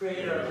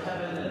 creator of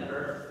heaven and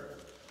earth.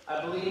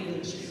 I believe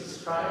in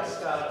Jesus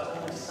Christ, God's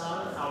only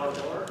Son, our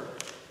Lord,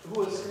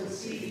 who was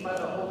conceived by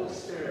the Holy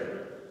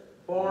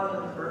Spirit, born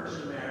of the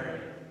Virgin Mary,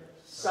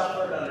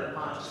 suffered under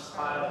Pontius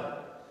Pilate,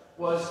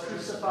 was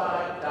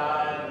crucified,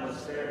 died, and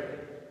was buried.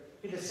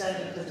 He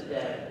descended to the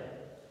dead.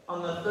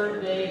 On the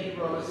third day he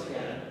rose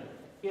again.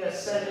 He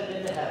ascended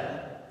into heaven.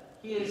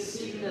 He is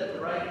seated at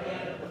the right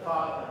hand of the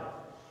Father,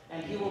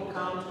 and he will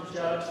come to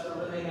judge the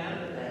living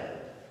and the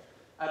dead.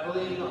 I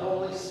believe in the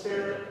Holy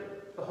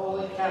Spirit, the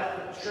Holy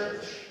Catholic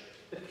Church,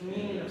 the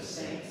communion of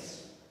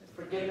saints, the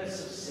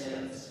forgiveness of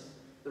sins,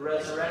 the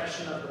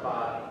resurrection of the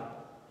body,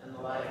 and the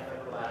life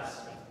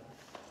everlasting.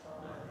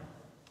 Amen.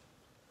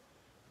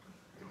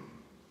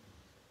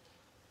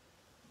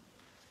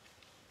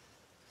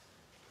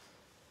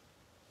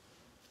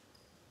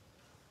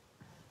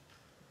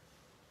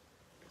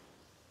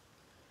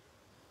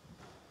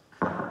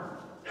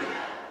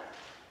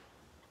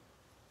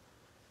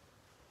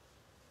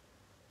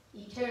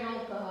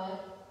 Eternal God,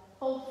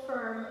 hold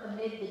firm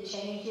amid the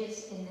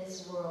changes in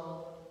this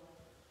world.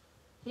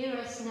 Hear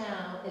us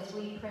now as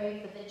we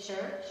pray for the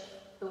church,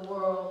 the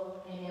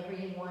world, and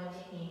everyone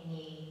in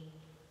need.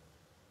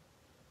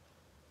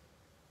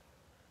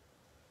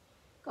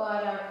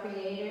 God, our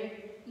Creator,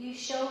 you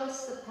show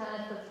us the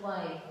path of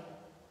life.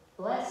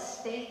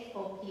 Bless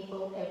faithful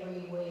people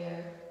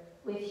everywhere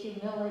with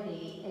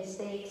humility as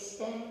they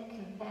extend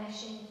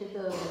compassion to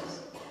those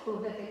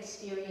who have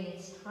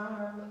experienced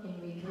harm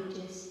in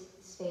religious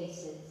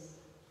spaces.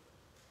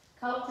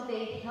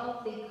 Cultivate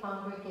healthy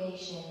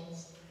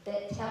congregations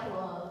that tell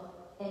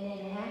of and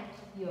enact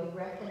your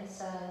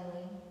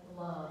reconciling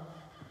love.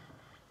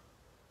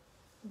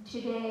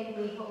 Today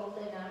we hold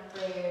in our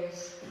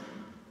prayers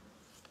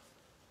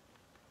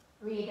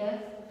Rita,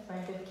 a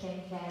friend of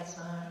Kim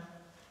Kazmar,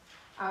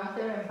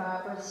 Arthur and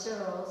Barbara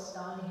Searles,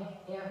 Don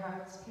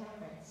Earhart's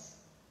parents,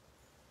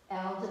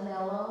 Al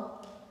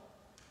DeMello,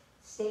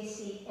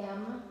 Stacy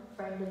M.,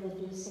 friend of the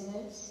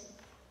Dusingers,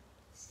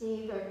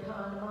 Steve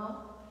Ertonimo,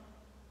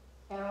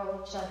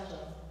 Harold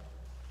Chudgel,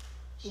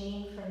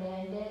 Jean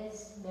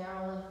Fernandez,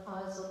 Marilyn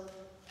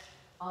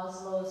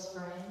Oslo's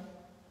friend,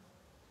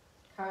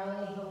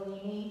 Carly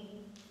Helini,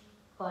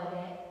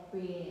 Claudette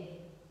Briere.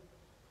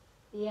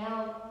 The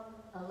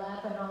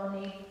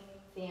Alabanoni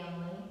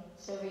family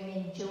serving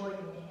in Jordan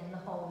and the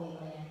Holy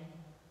Land.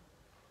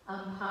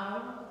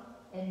 Amparo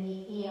and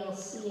the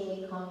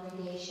ELCA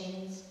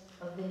congregations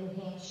of the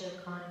New Hampshire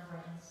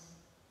Conference.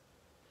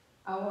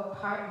 Our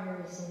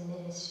partners in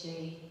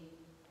ministry,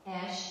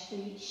 Ash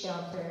Street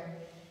Shelter,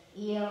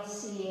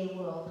 ELCA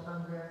World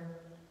Hunger,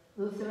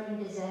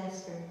 Lutheran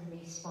Disaster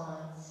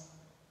Response,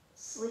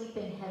 Sleep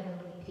in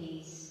Heavenly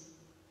Peace,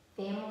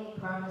 Family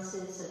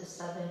Promises of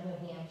Southern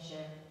New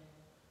Hampshire,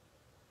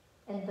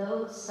 and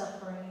those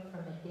suffering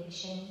from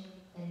addiction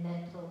and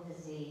mental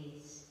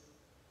disease.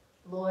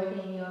 Lord,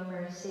 in your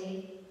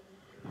mercy,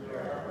 hear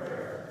our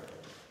prayer.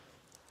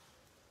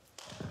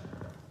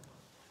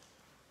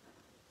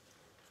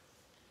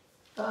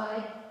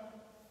 God,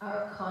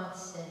 our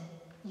constant,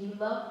 you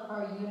love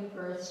our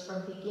universe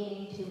from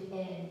beginning to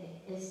end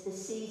as the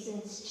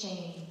seasons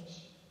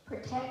change.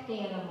 Protect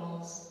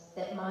animals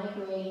that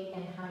migrate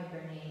and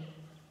hibernate.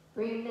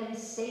 Bring them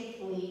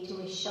safely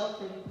to a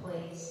sheltered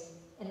place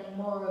in a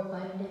more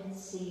abundant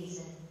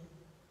season.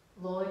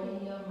 Lord,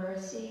 in your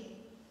mercy,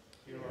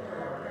 hear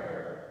our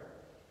prayer.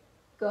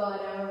 God,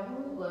 our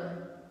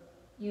ruler,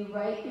 you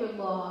write your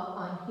law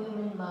on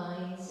human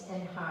minds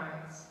and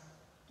hearts.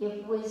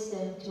 Give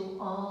wisdom to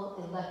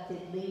all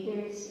elected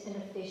leaders and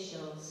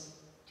officials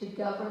to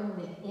govern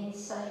with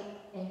insight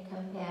and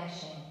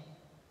compassion.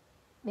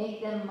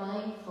 Make them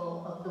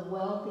mindful of the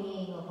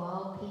well-being of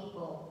all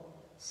people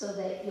so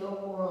that your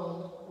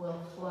world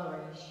will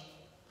flourish.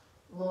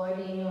 Lord,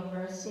 in your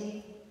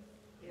mercy,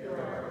 hear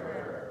our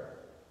prayer.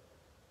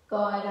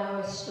 God,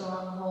 our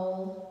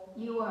stronghold,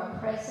 you are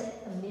present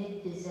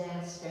amid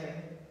disaster.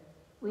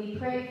 We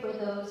pray for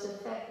those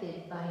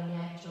affected by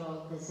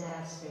natural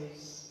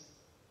disasters.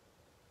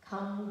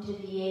 Come to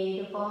the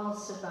aid of all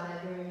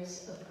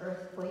survivors of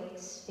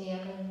earthquakes,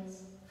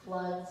 famines,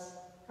 floods,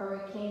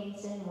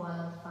 hurricanes, and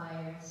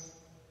wildfires,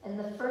 and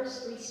the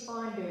first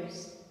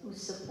responders who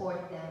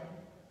support them.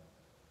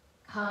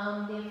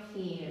 Calm their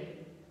fear,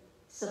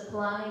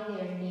 supply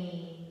their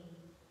need,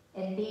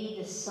 and be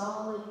the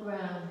solid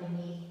ground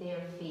beneath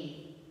their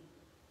feet.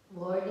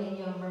 Lord, in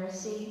your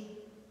mercy,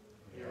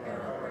 hear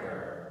our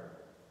prayer.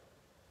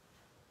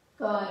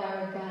 God,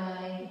 our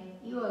guide,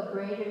 you are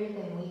greater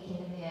than we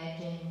can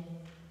imagine.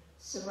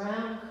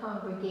 Surround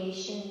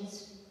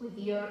congregations with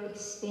your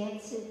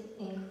expansive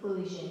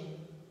inclusion.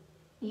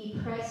 Be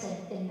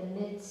present in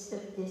the midst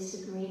of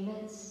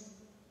disagreements,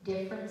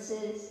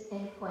 differences,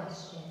 and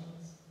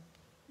questions.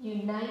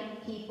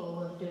 Unite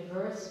people of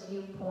diverse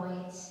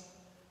viewpoints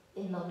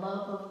in the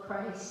love of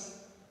Christ.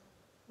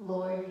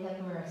 Lord,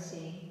 have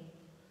mercy.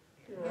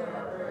 Hear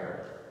our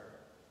prayer.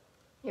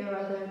 Here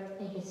other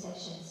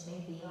intercessions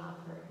may be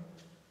offered.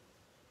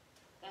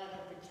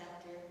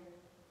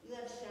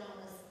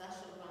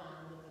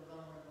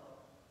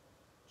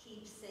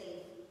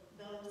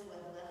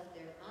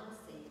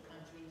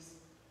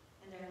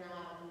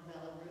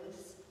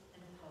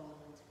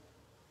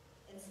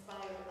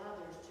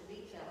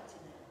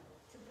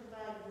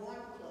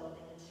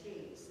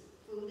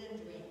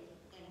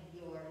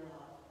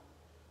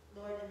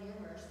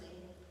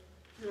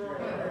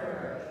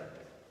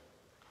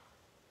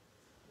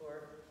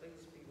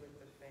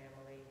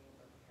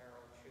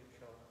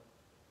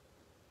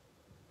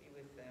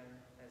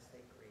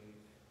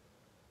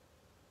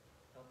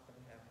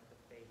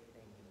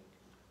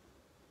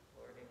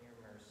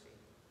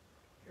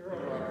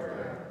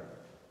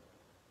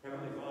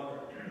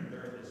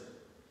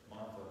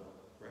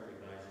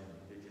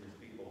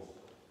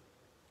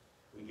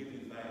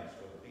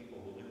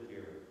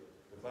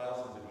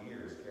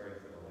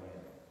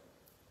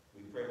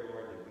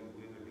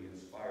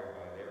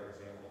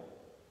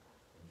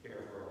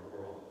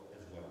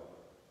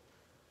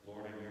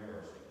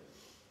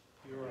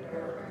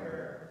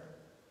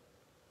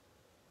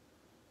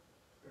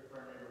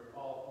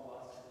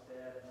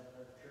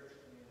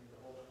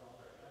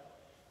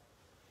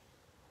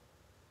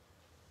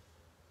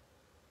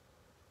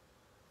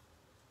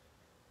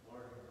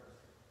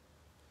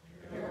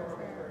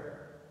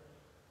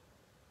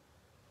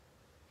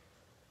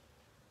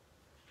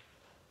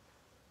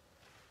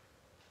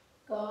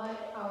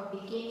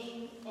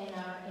 beginning and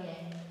our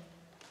end.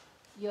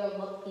 Your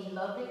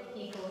beloved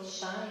people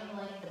shine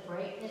like the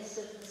brightness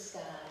of the sky.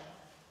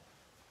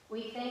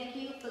 We thank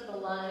you for the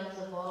lives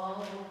of all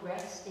who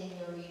rest in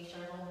your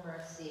eternal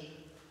mercy.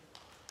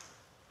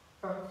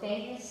 From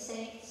famous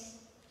saints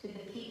to the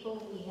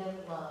people we have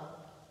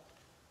loved,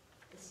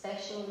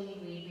 especially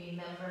we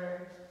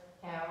remember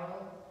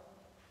Harold,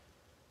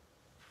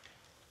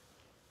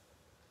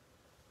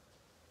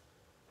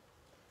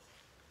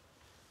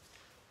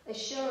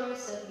 assure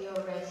us of your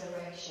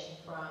resurrection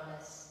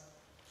promise.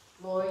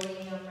 Lord,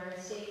 in your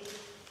mercy,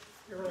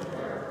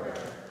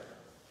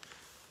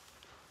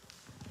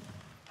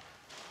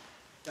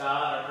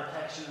 God, our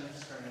protection and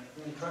strength,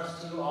 we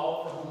entrust to you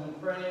all for whom we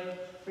pray.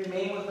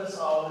 Remain with us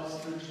always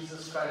through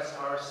Jesus Christ,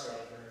 our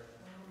Savior.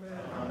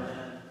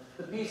 Amen.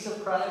 The peace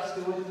of Christ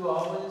be with you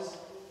always.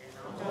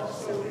 And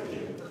also with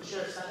you. Let's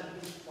share a sign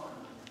of peace one.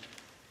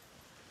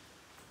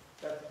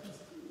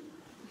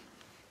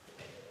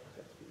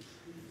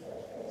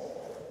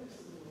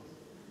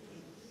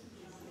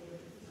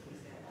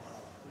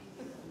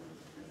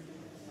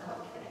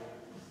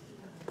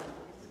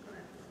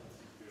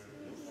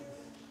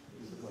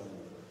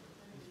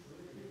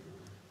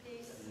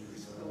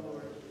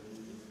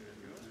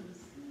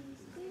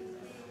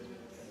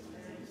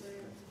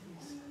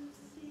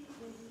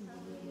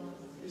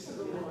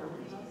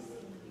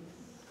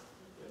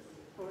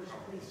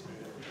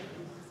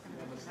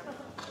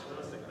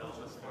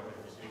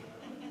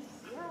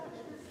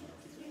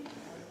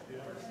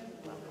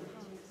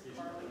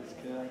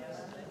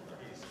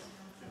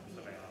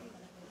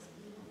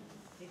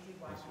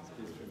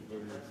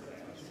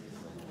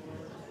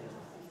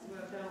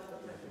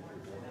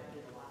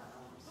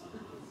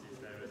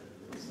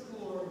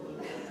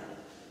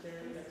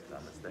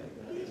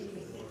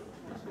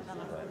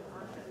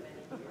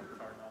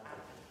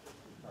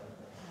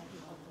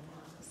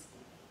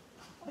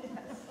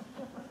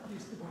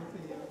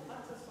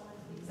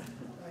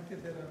 I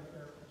did that on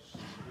purpose.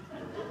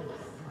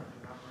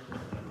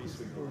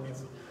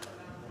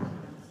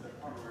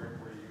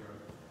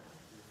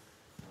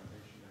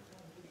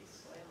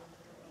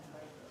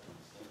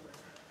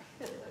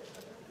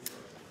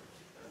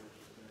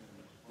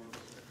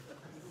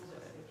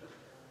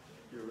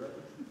 You're right.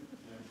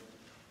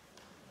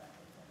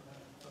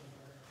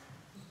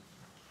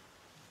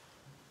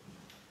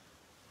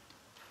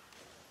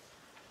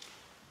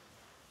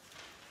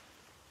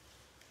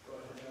 Go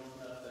ahead and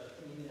open up the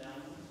communion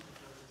element.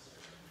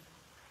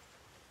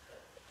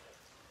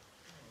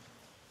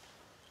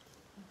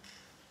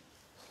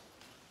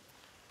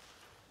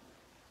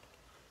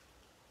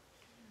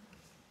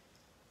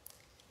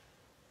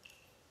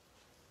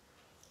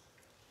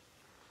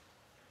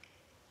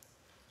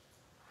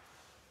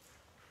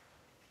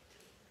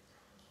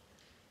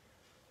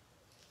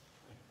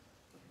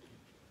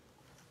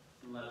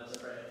 And let us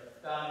pray.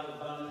 God of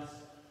abundance,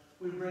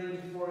 we bring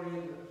before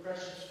you the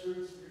precious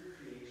fruits of your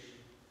creation,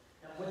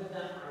 and with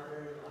them our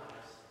very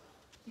lives.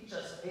 Teach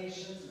us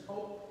patience and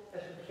hope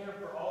as we care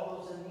for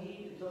all those in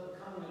need until the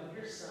coming of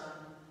your Son,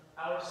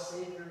 our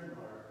Savior and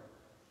Lord.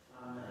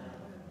 Amen.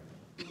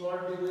 The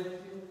Lord be with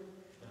you.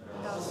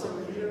 And also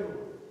with you.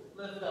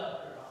 Lift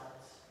up your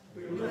hearts.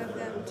 We lift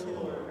them to the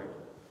Lord.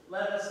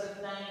 Let us give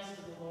thanks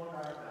to the Lord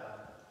our God.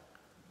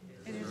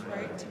 It is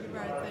right to give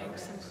our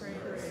thanks and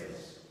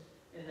praise.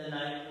 In the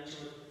night which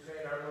was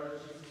betrayed, our Lord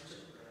Jesus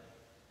took bread.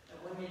 And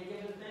when he had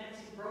given thanks,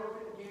 he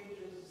broke it and gave it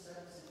to his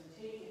disciples, saying,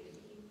 "Take it and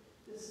eat.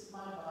 This is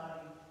my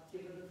body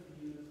given for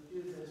you. Do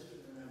this for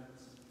the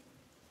remembrance of me."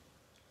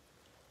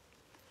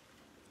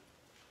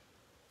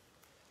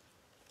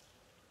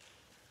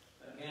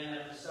 Again,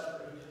 after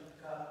supper, he took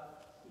the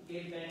cup. He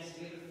gave thanks and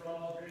gave it for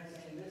all to drink,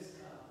 saying, "This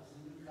cup is the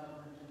new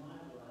covenant in my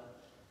blood,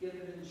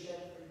 given and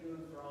shed for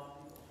you and for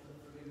all people for the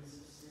forgiveness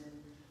of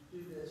sin.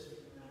 Do this for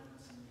the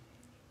remembrance of me."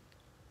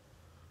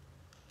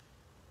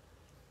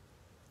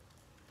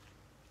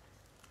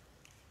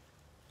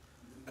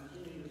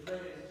 Continue to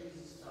pray as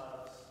Jesus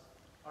taught us.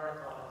 Our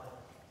Father,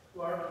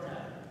 who art in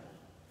heaven,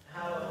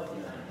 hallowed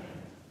be thy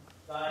name.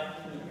 Thy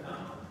kingdom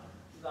come,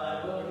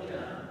 thy will be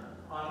done,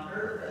 on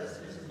earth as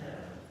it is in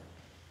heaven.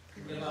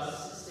 Give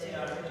us this day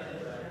our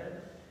daily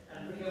bread,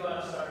 and forgive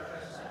us our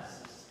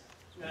trespasses,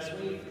 as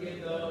we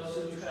forgive those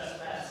who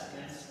trespass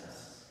against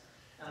us.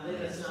 And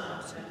lead us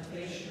not into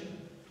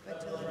temptation, but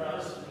deliver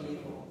us from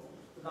evil.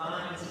 For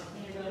thine is the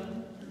kingdom,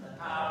 and the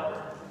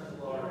power, and the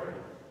glory,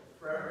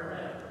 forever and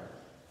ever.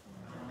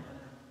 Amen.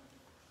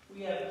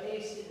 We have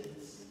tasted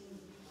and seen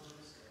the Lord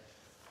is good.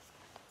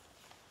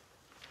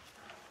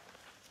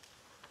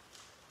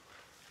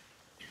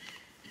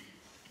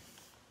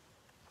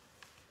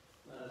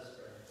 Let us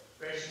pray.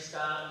 Gracious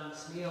God, in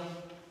this meal,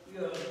 you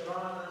have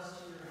drawn us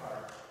to your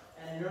heart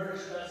and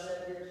nourished us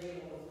at your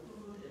table with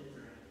food and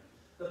drink,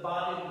 the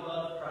body and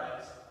blood of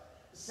Christ.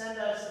 Send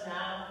us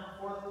now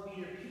forth to be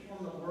your people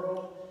in the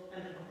world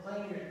and to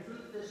proclaim your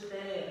truth this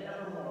day and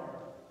evermore,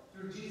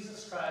 through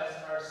Jesus Christ,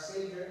 our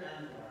Savior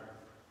and Lord.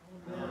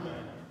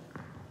 Amen.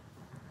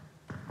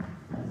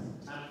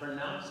 Time for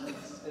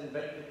announcements.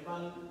 Invite you to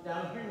come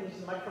down here and use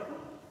the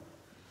microphone.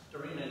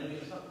 Doreen, I know you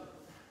have something.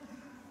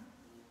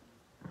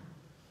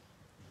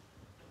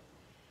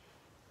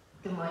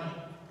 Good morning.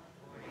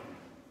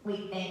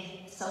 We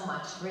thank so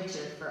much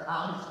Richard for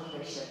all his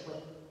leadership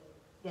with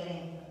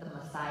getting the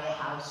Messiah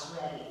house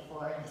ready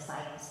for the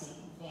Asylum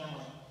Seeking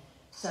family.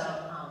 So,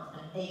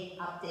 an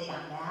update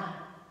on that.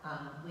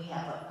 We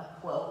have a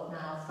quote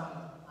now from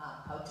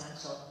a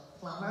potential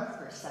plumber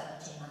for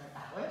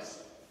 $1,700,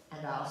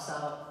 and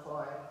also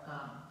for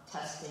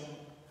testing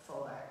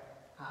for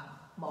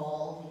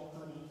mold,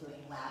 including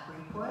doing lab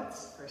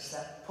reports for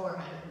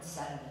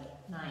 $479.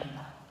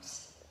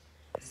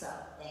 So,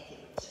 thank you,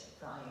 Richard,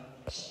 for all your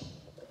leadership.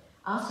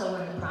 Also,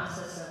 we're in the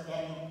process of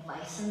getting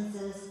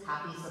licenses,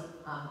 copies of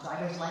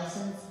driver's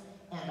license,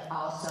 and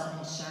also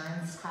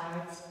insurance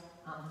cards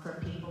for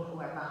people who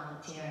are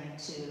volunteering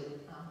to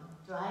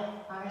drive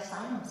our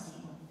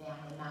asylum-seeking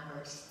family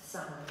members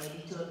somewhere,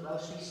 maybe to a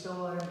grocery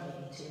store,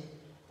 maybe to a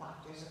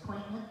doctor's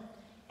appointment.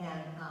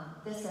 And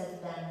this has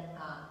been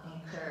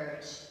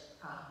encouraged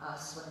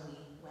us when we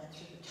went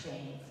through the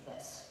training for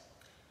this.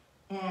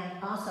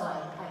 And also,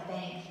 I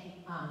thank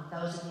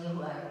those of you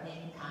who are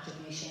making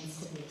contributions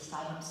to the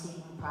Asylum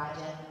Seeking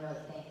Project. I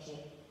really thank you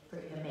for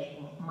your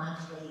making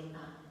monthly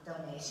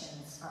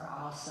donations or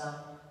also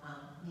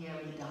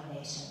yearly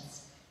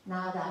donations.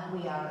 Now that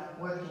we are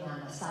working on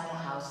Messiah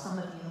House, some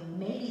of you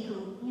maybe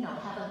who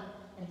haven't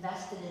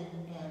invested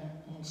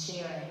in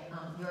sharing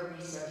your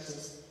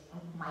resources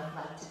might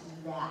like to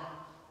do that.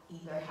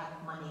 Either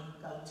have money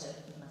go to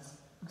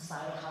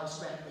Messiah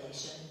House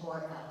renovation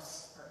or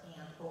else.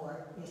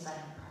 Or the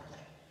Asylum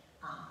Project.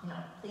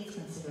 Please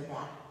consider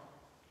that.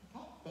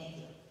 Okay, thank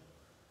you.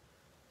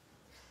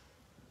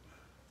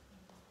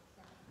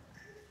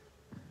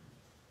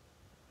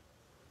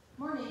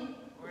 Morning.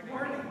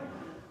 Morning.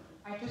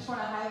 I just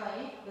want to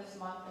highlight this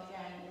month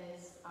again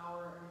is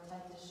our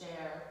intent to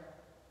share,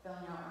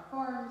 filling out our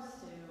forms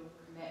to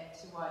commit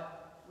to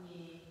what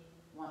we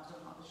want to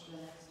accomplish for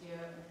the next year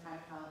and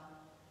time count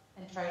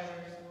and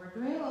treasures. And we're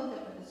doing a little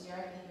different this year.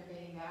 I think you're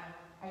getting that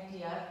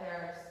idea.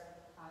 There's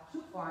 2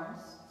 forms,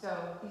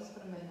 so please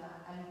put them in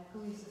that, and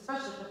please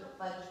especially put the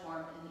pledge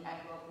form in the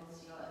envelope and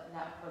seal it, and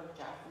that will go to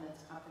Jeff, and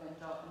it's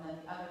confidential, and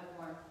then the other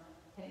form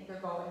can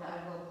either go in the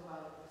envelope as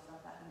well, or just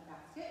stuff that in the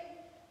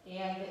basket.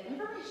 And the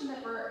information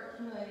that we're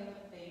accumulating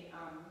with the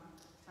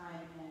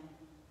time and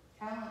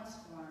talents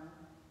form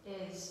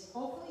is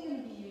hopefully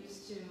going to be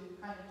used to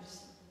kind of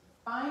just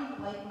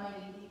find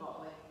like-minded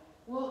people. Like,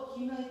 we'll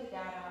accumulate the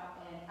data,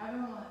 and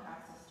everyone will have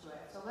access to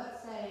it. So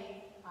let's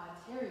say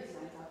Terry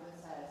signs up and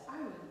says,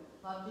 I would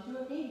love to do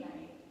a game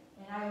night.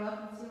 And I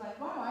look and see like,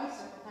 wow, I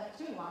circled that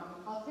too. I'm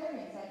going to call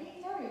Terry and say, hey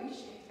Terry, we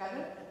should get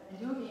together and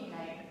do a game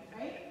night,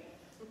 right?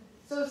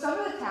 So some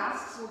of the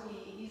tasks will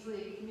be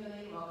easily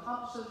accumulated, we'll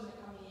accomplish those in the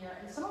coming year,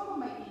 and some of them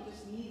might be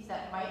just needs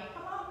that might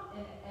come up,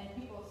 and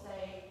people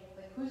say,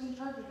 like, who's in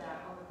charge of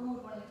that, or who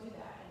would want to do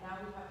that? And now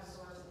we have a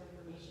source of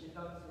information to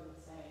go to and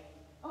say,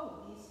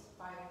 oh, these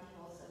 5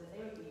 people said that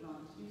they would be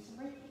willing to do some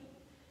Reiki.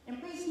 And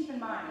please keep in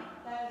mind,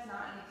 that is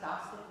not an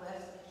exhaustive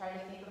list. I try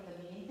to think of the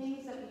main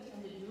things that we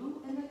tend to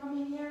do in the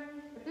coming year.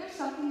 If there's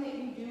something that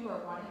you do or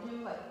want to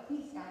do, like,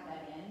 please add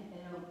that in, and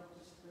it'll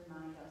just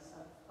remind us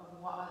of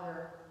what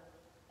other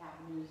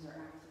avenues or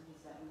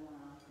activities that we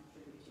want to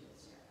contribute to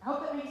this year. I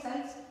hope that makes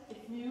sense.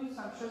 It's new,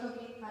 so I'm sure there'll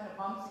be kind of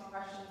bumps and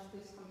questions.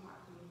 Please come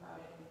talk to me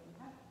about it if you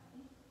have.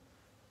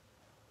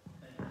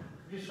 Thank you.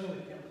 Could you swing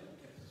the camera?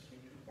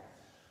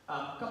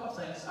 A couple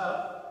things.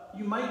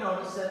 You might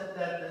notice that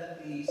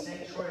the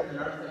sanctuary in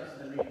the north has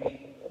been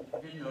repainted.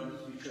 If you didn't notice,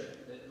 you should.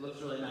 It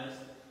looks really nice.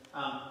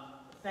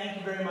 Thank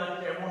you very much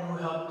to everyone who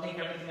helped take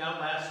everything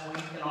out last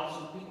week, and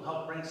also people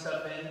helped bring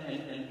stuff in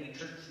and get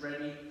church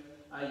ready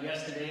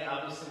yesterday.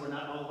 Obviously, we're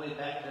not all the way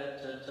back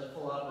to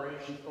full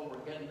operations, but we're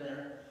getting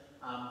there,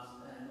 and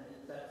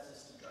that's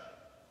just a drive.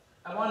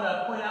 I want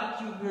to point out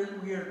to you,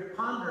 we're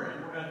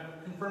pondering, we're going to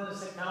confirm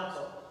this at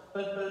council,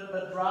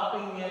 but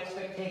dropping the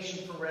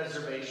expectation for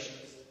reservations.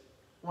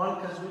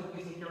 One, because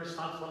we think you're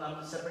responsible enough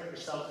to separate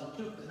yourselves, and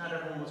 2, because not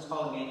everyone was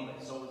calling anyway,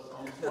 so it was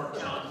almost more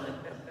challenging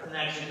than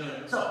actually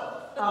doing it.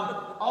 So,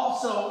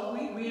 also,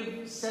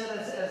 we've said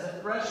as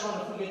a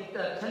threshold, if we get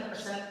a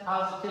 10%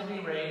 positivity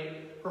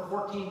rate for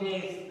 14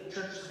 days, the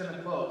church is going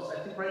to close. I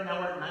think right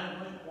now we're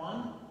at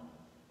 9.1.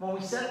 When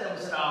we said that,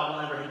 we said, oh,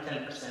 we'll never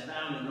hit 10%.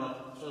 I don't even know if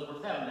it's really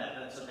worth having that.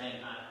 That's so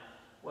dang high.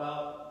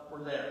 Well,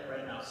 we're there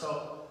right now.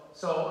 So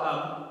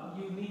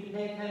you need to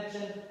pay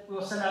attention.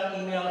 We'll send out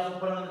emails. We'll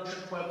put it on the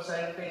church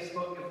website,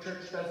 Facebook. If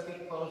church does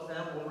get closed,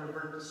 then we'll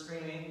revert to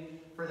streaming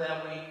for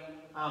that week.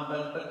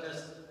 But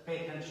just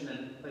pay attention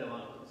and play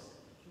along, please.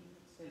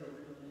 Stand over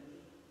here.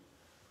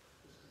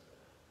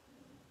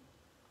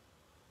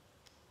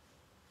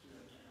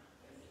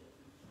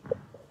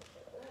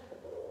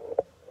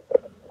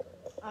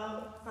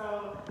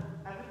 So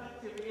I would like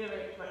to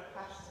reiterate what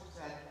Pastor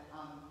said,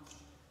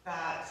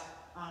 that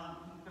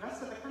the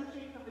rest of the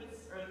country, or the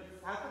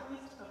south at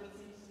least, COVID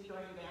seems to be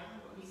going down,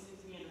 but we seem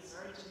to be in a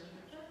surge in New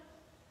Hampshire.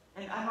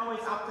 And I'm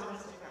always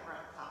optimistic that we're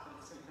at the top and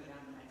it's going to go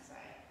down the next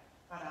day.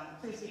 But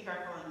please be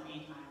careful in the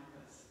meantime,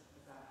 because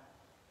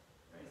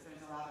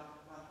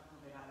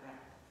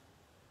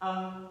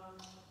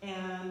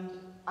And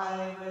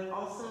I would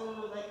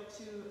also like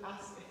to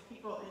ask if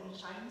people in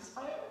Shine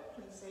Spire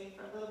can stay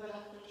for a little bit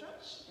after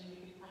church and we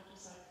can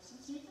practice our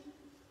Christmas music.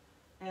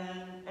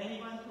 And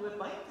anyone who would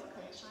like to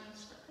kite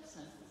chimes for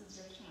Christmas, this is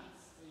your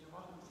chance, so you're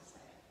welcome to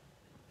stay.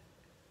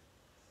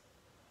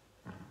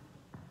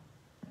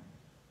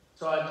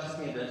 So I just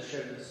need to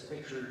share these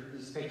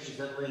pictures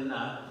that Lynn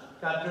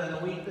got during the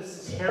week. This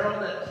is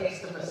Harold at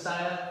Taste of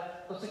Messiah.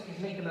 Looks like he's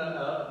making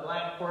a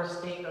black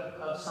forest cake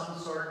of some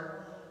sort.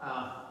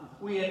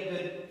 We had a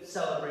good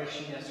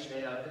celebration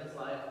yesterday of his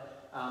life,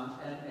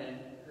 and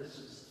this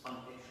was a fun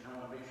picture. I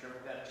want to make sure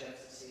we got a chance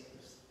to see it.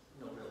 There's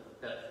no real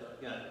depth to it.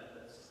 Again,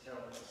 that's just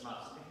Harold. It's an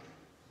awesome picture.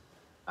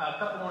 A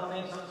couple more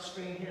things on the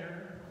screen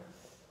here.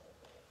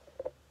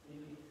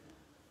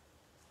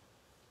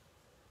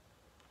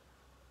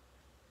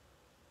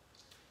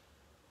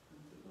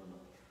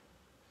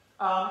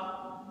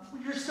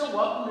 You're still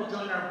welcome to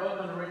join our book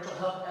on the Rachel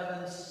Health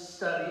Evans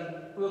study.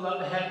 We would love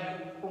to have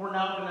you, but we're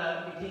now going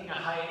to be taking a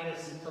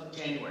hiatus until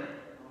January.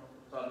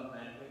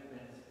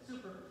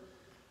 Super.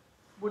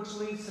 Which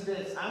leads to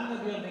this. I'm going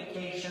to be on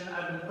vacation.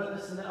 I've been putting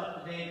this in the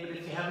up-to-date, but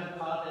if you haven't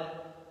caught it,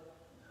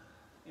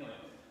 anyway,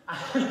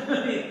 I'm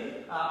going to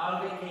be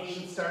on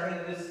vacation starting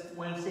this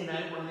Wednesday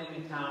night. We're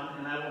leaving town,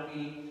 and I will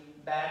be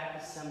back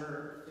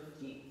December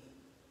 15th.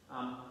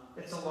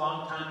 It's a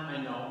long time,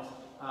 I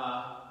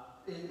know.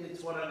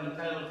 It's what I'm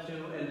entitled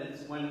to, and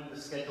it's when the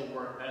schedule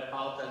worked. I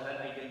apologize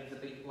that I get it's a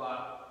big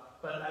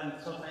block, but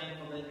I'm so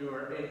thankful that you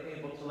are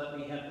able to let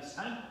me have this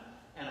time,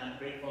 and I'm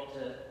grateful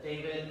to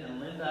David and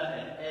Linda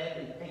and Ed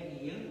and Peggy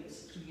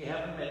Eunice, who you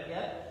haven't met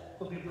yet,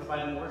 who'll be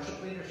providing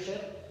worship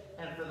leadership,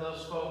 and for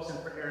those folks, and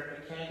for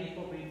Erica Candy,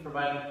 who'll be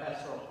providing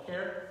pastoral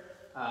care.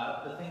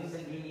 The things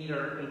that you need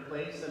are in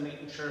place, and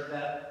making sure of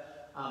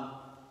that.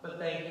 But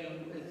thank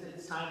you.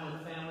 It's time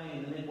with family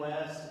in the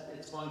Midwest.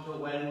 It's going to a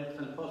wedding. It's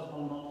been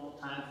postponed multiple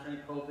times during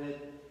COVID.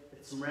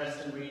 It's some rest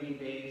and reading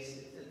days.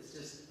 It's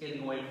just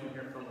getting away from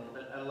here for a little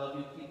bit. I love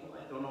you people.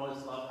 I don't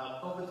always love how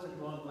COVID's been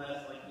going the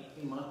last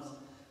 18 months.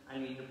 I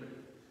need to breathe.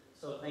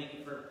 So thank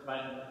you for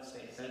providing that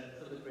space. I'm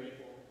truly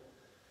grateful.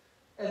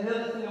 And the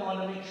other thing I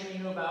want to make sure you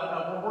know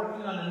about, we're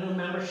working on a new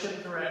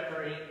membership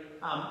directory.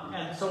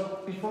 And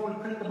so before we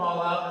print them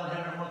all out and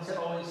have everyone say,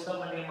 oh, you spelled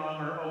my name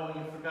wrong, or oh,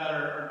 you forgot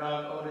our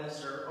dog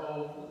Otis, or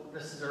oh,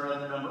 this is our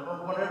other number,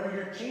 or whatever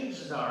your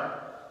changes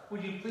are,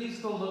 would you please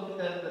go look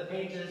at the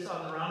pages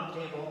on the round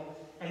table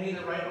and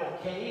either write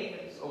okay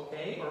if it's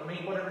okay, or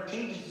make whatever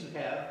changes you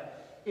have.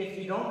 If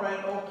you don't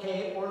write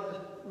okay or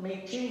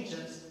make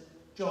changes,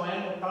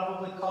 Joanne will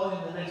probably call you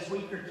in the next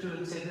week or two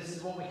and say, this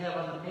is what we have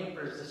on the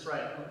paper, is this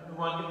right? We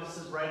want to get this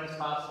as right as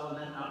possible and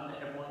then out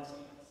into everyone's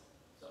hands.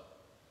 So,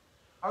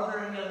 are there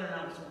any other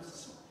announcements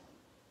this morning?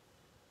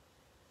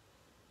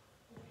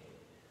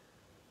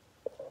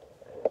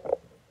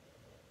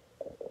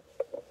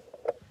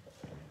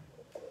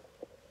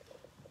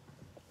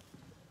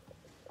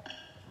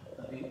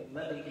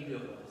 Let me give you a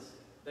blessing.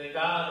 The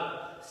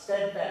God of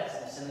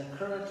steadfastness and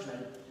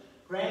encouragement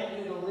grant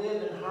you to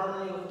live in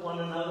harmony with one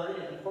another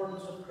in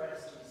accordance with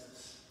Christ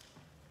Jesus.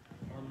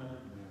 Amen.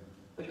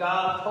 The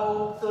God of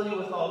hope fill you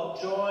with all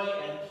joy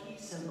and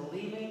peace in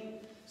believing,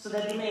 so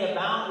that you may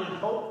abound in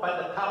hope by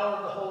the power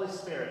of the Holy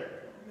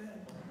Spirit.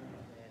 Amen.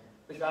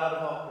 The God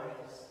of all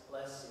grace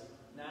bless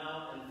you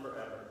now and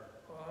forever.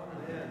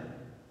 Amen.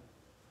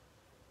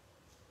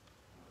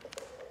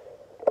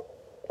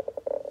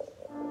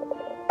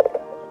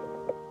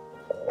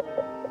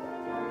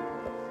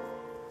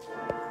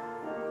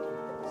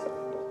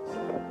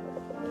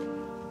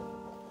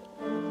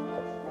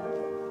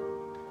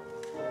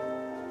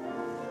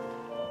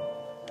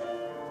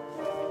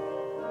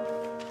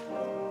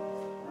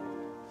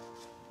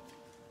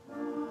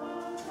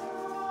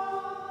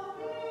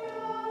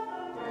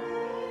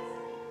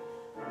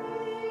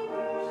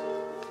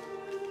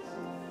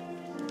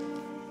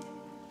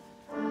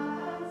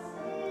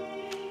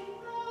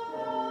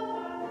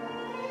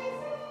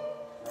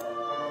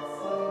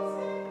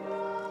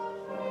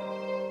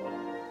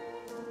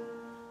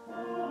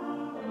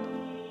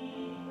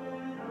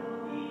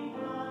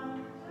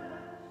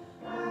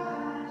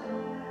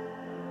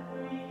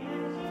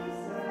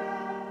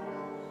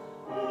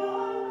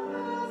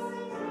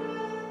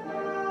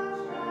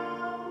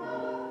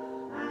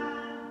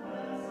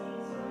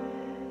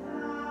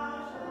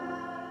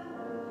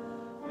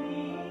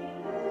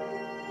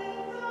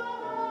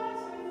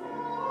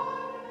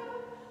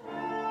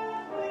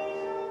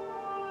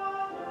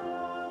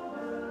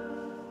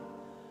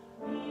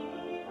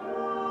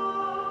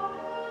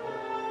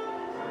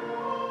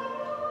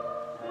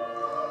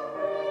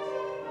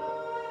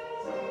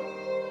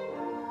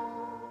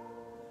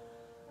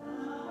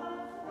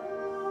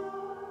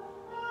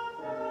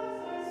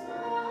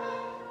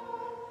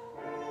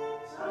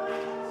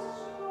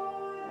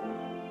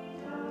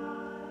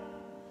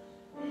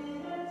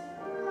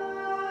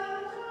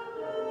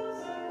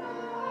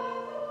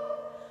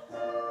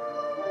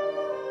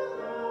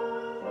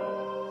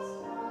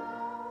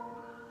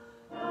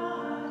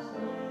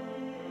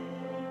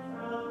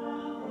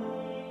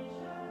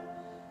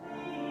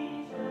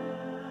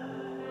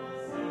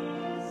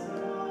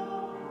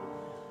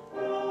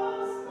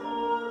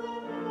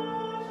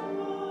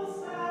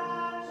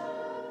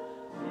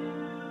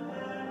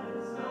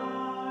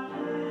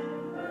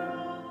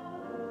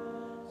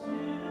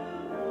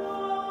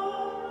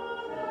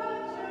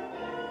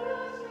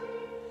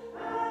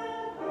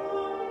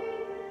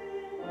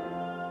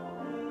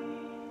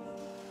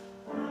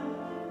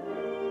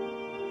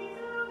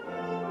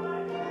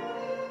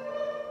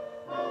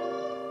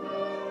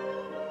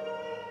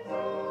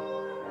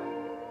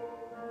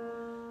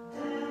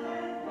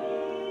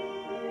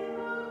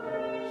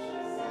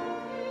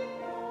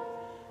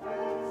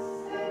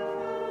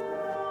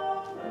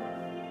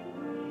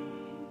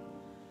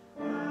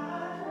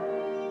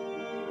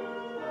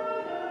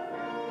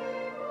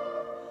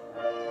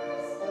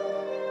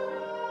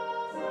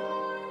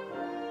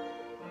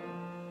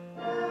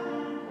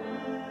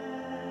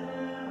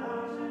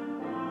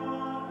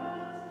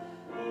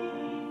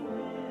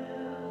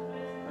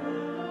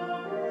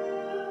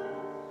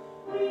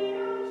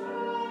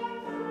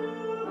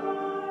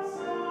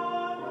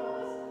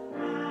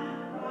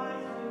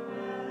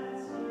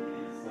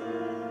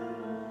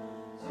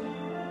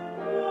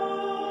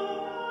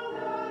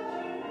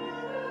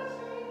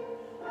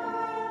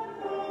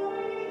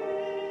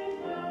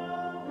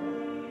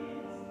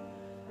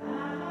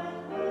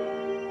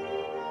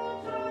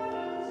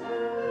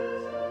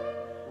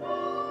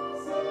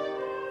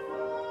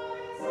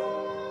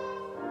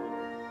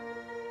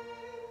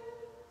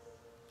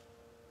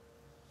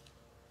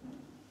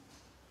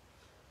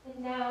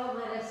 Now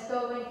let us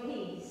go in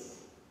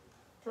peace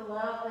to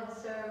love and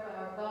serve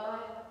our God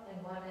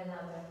and one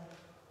another.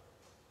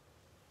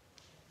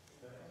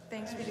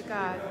 Thanks be to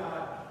God.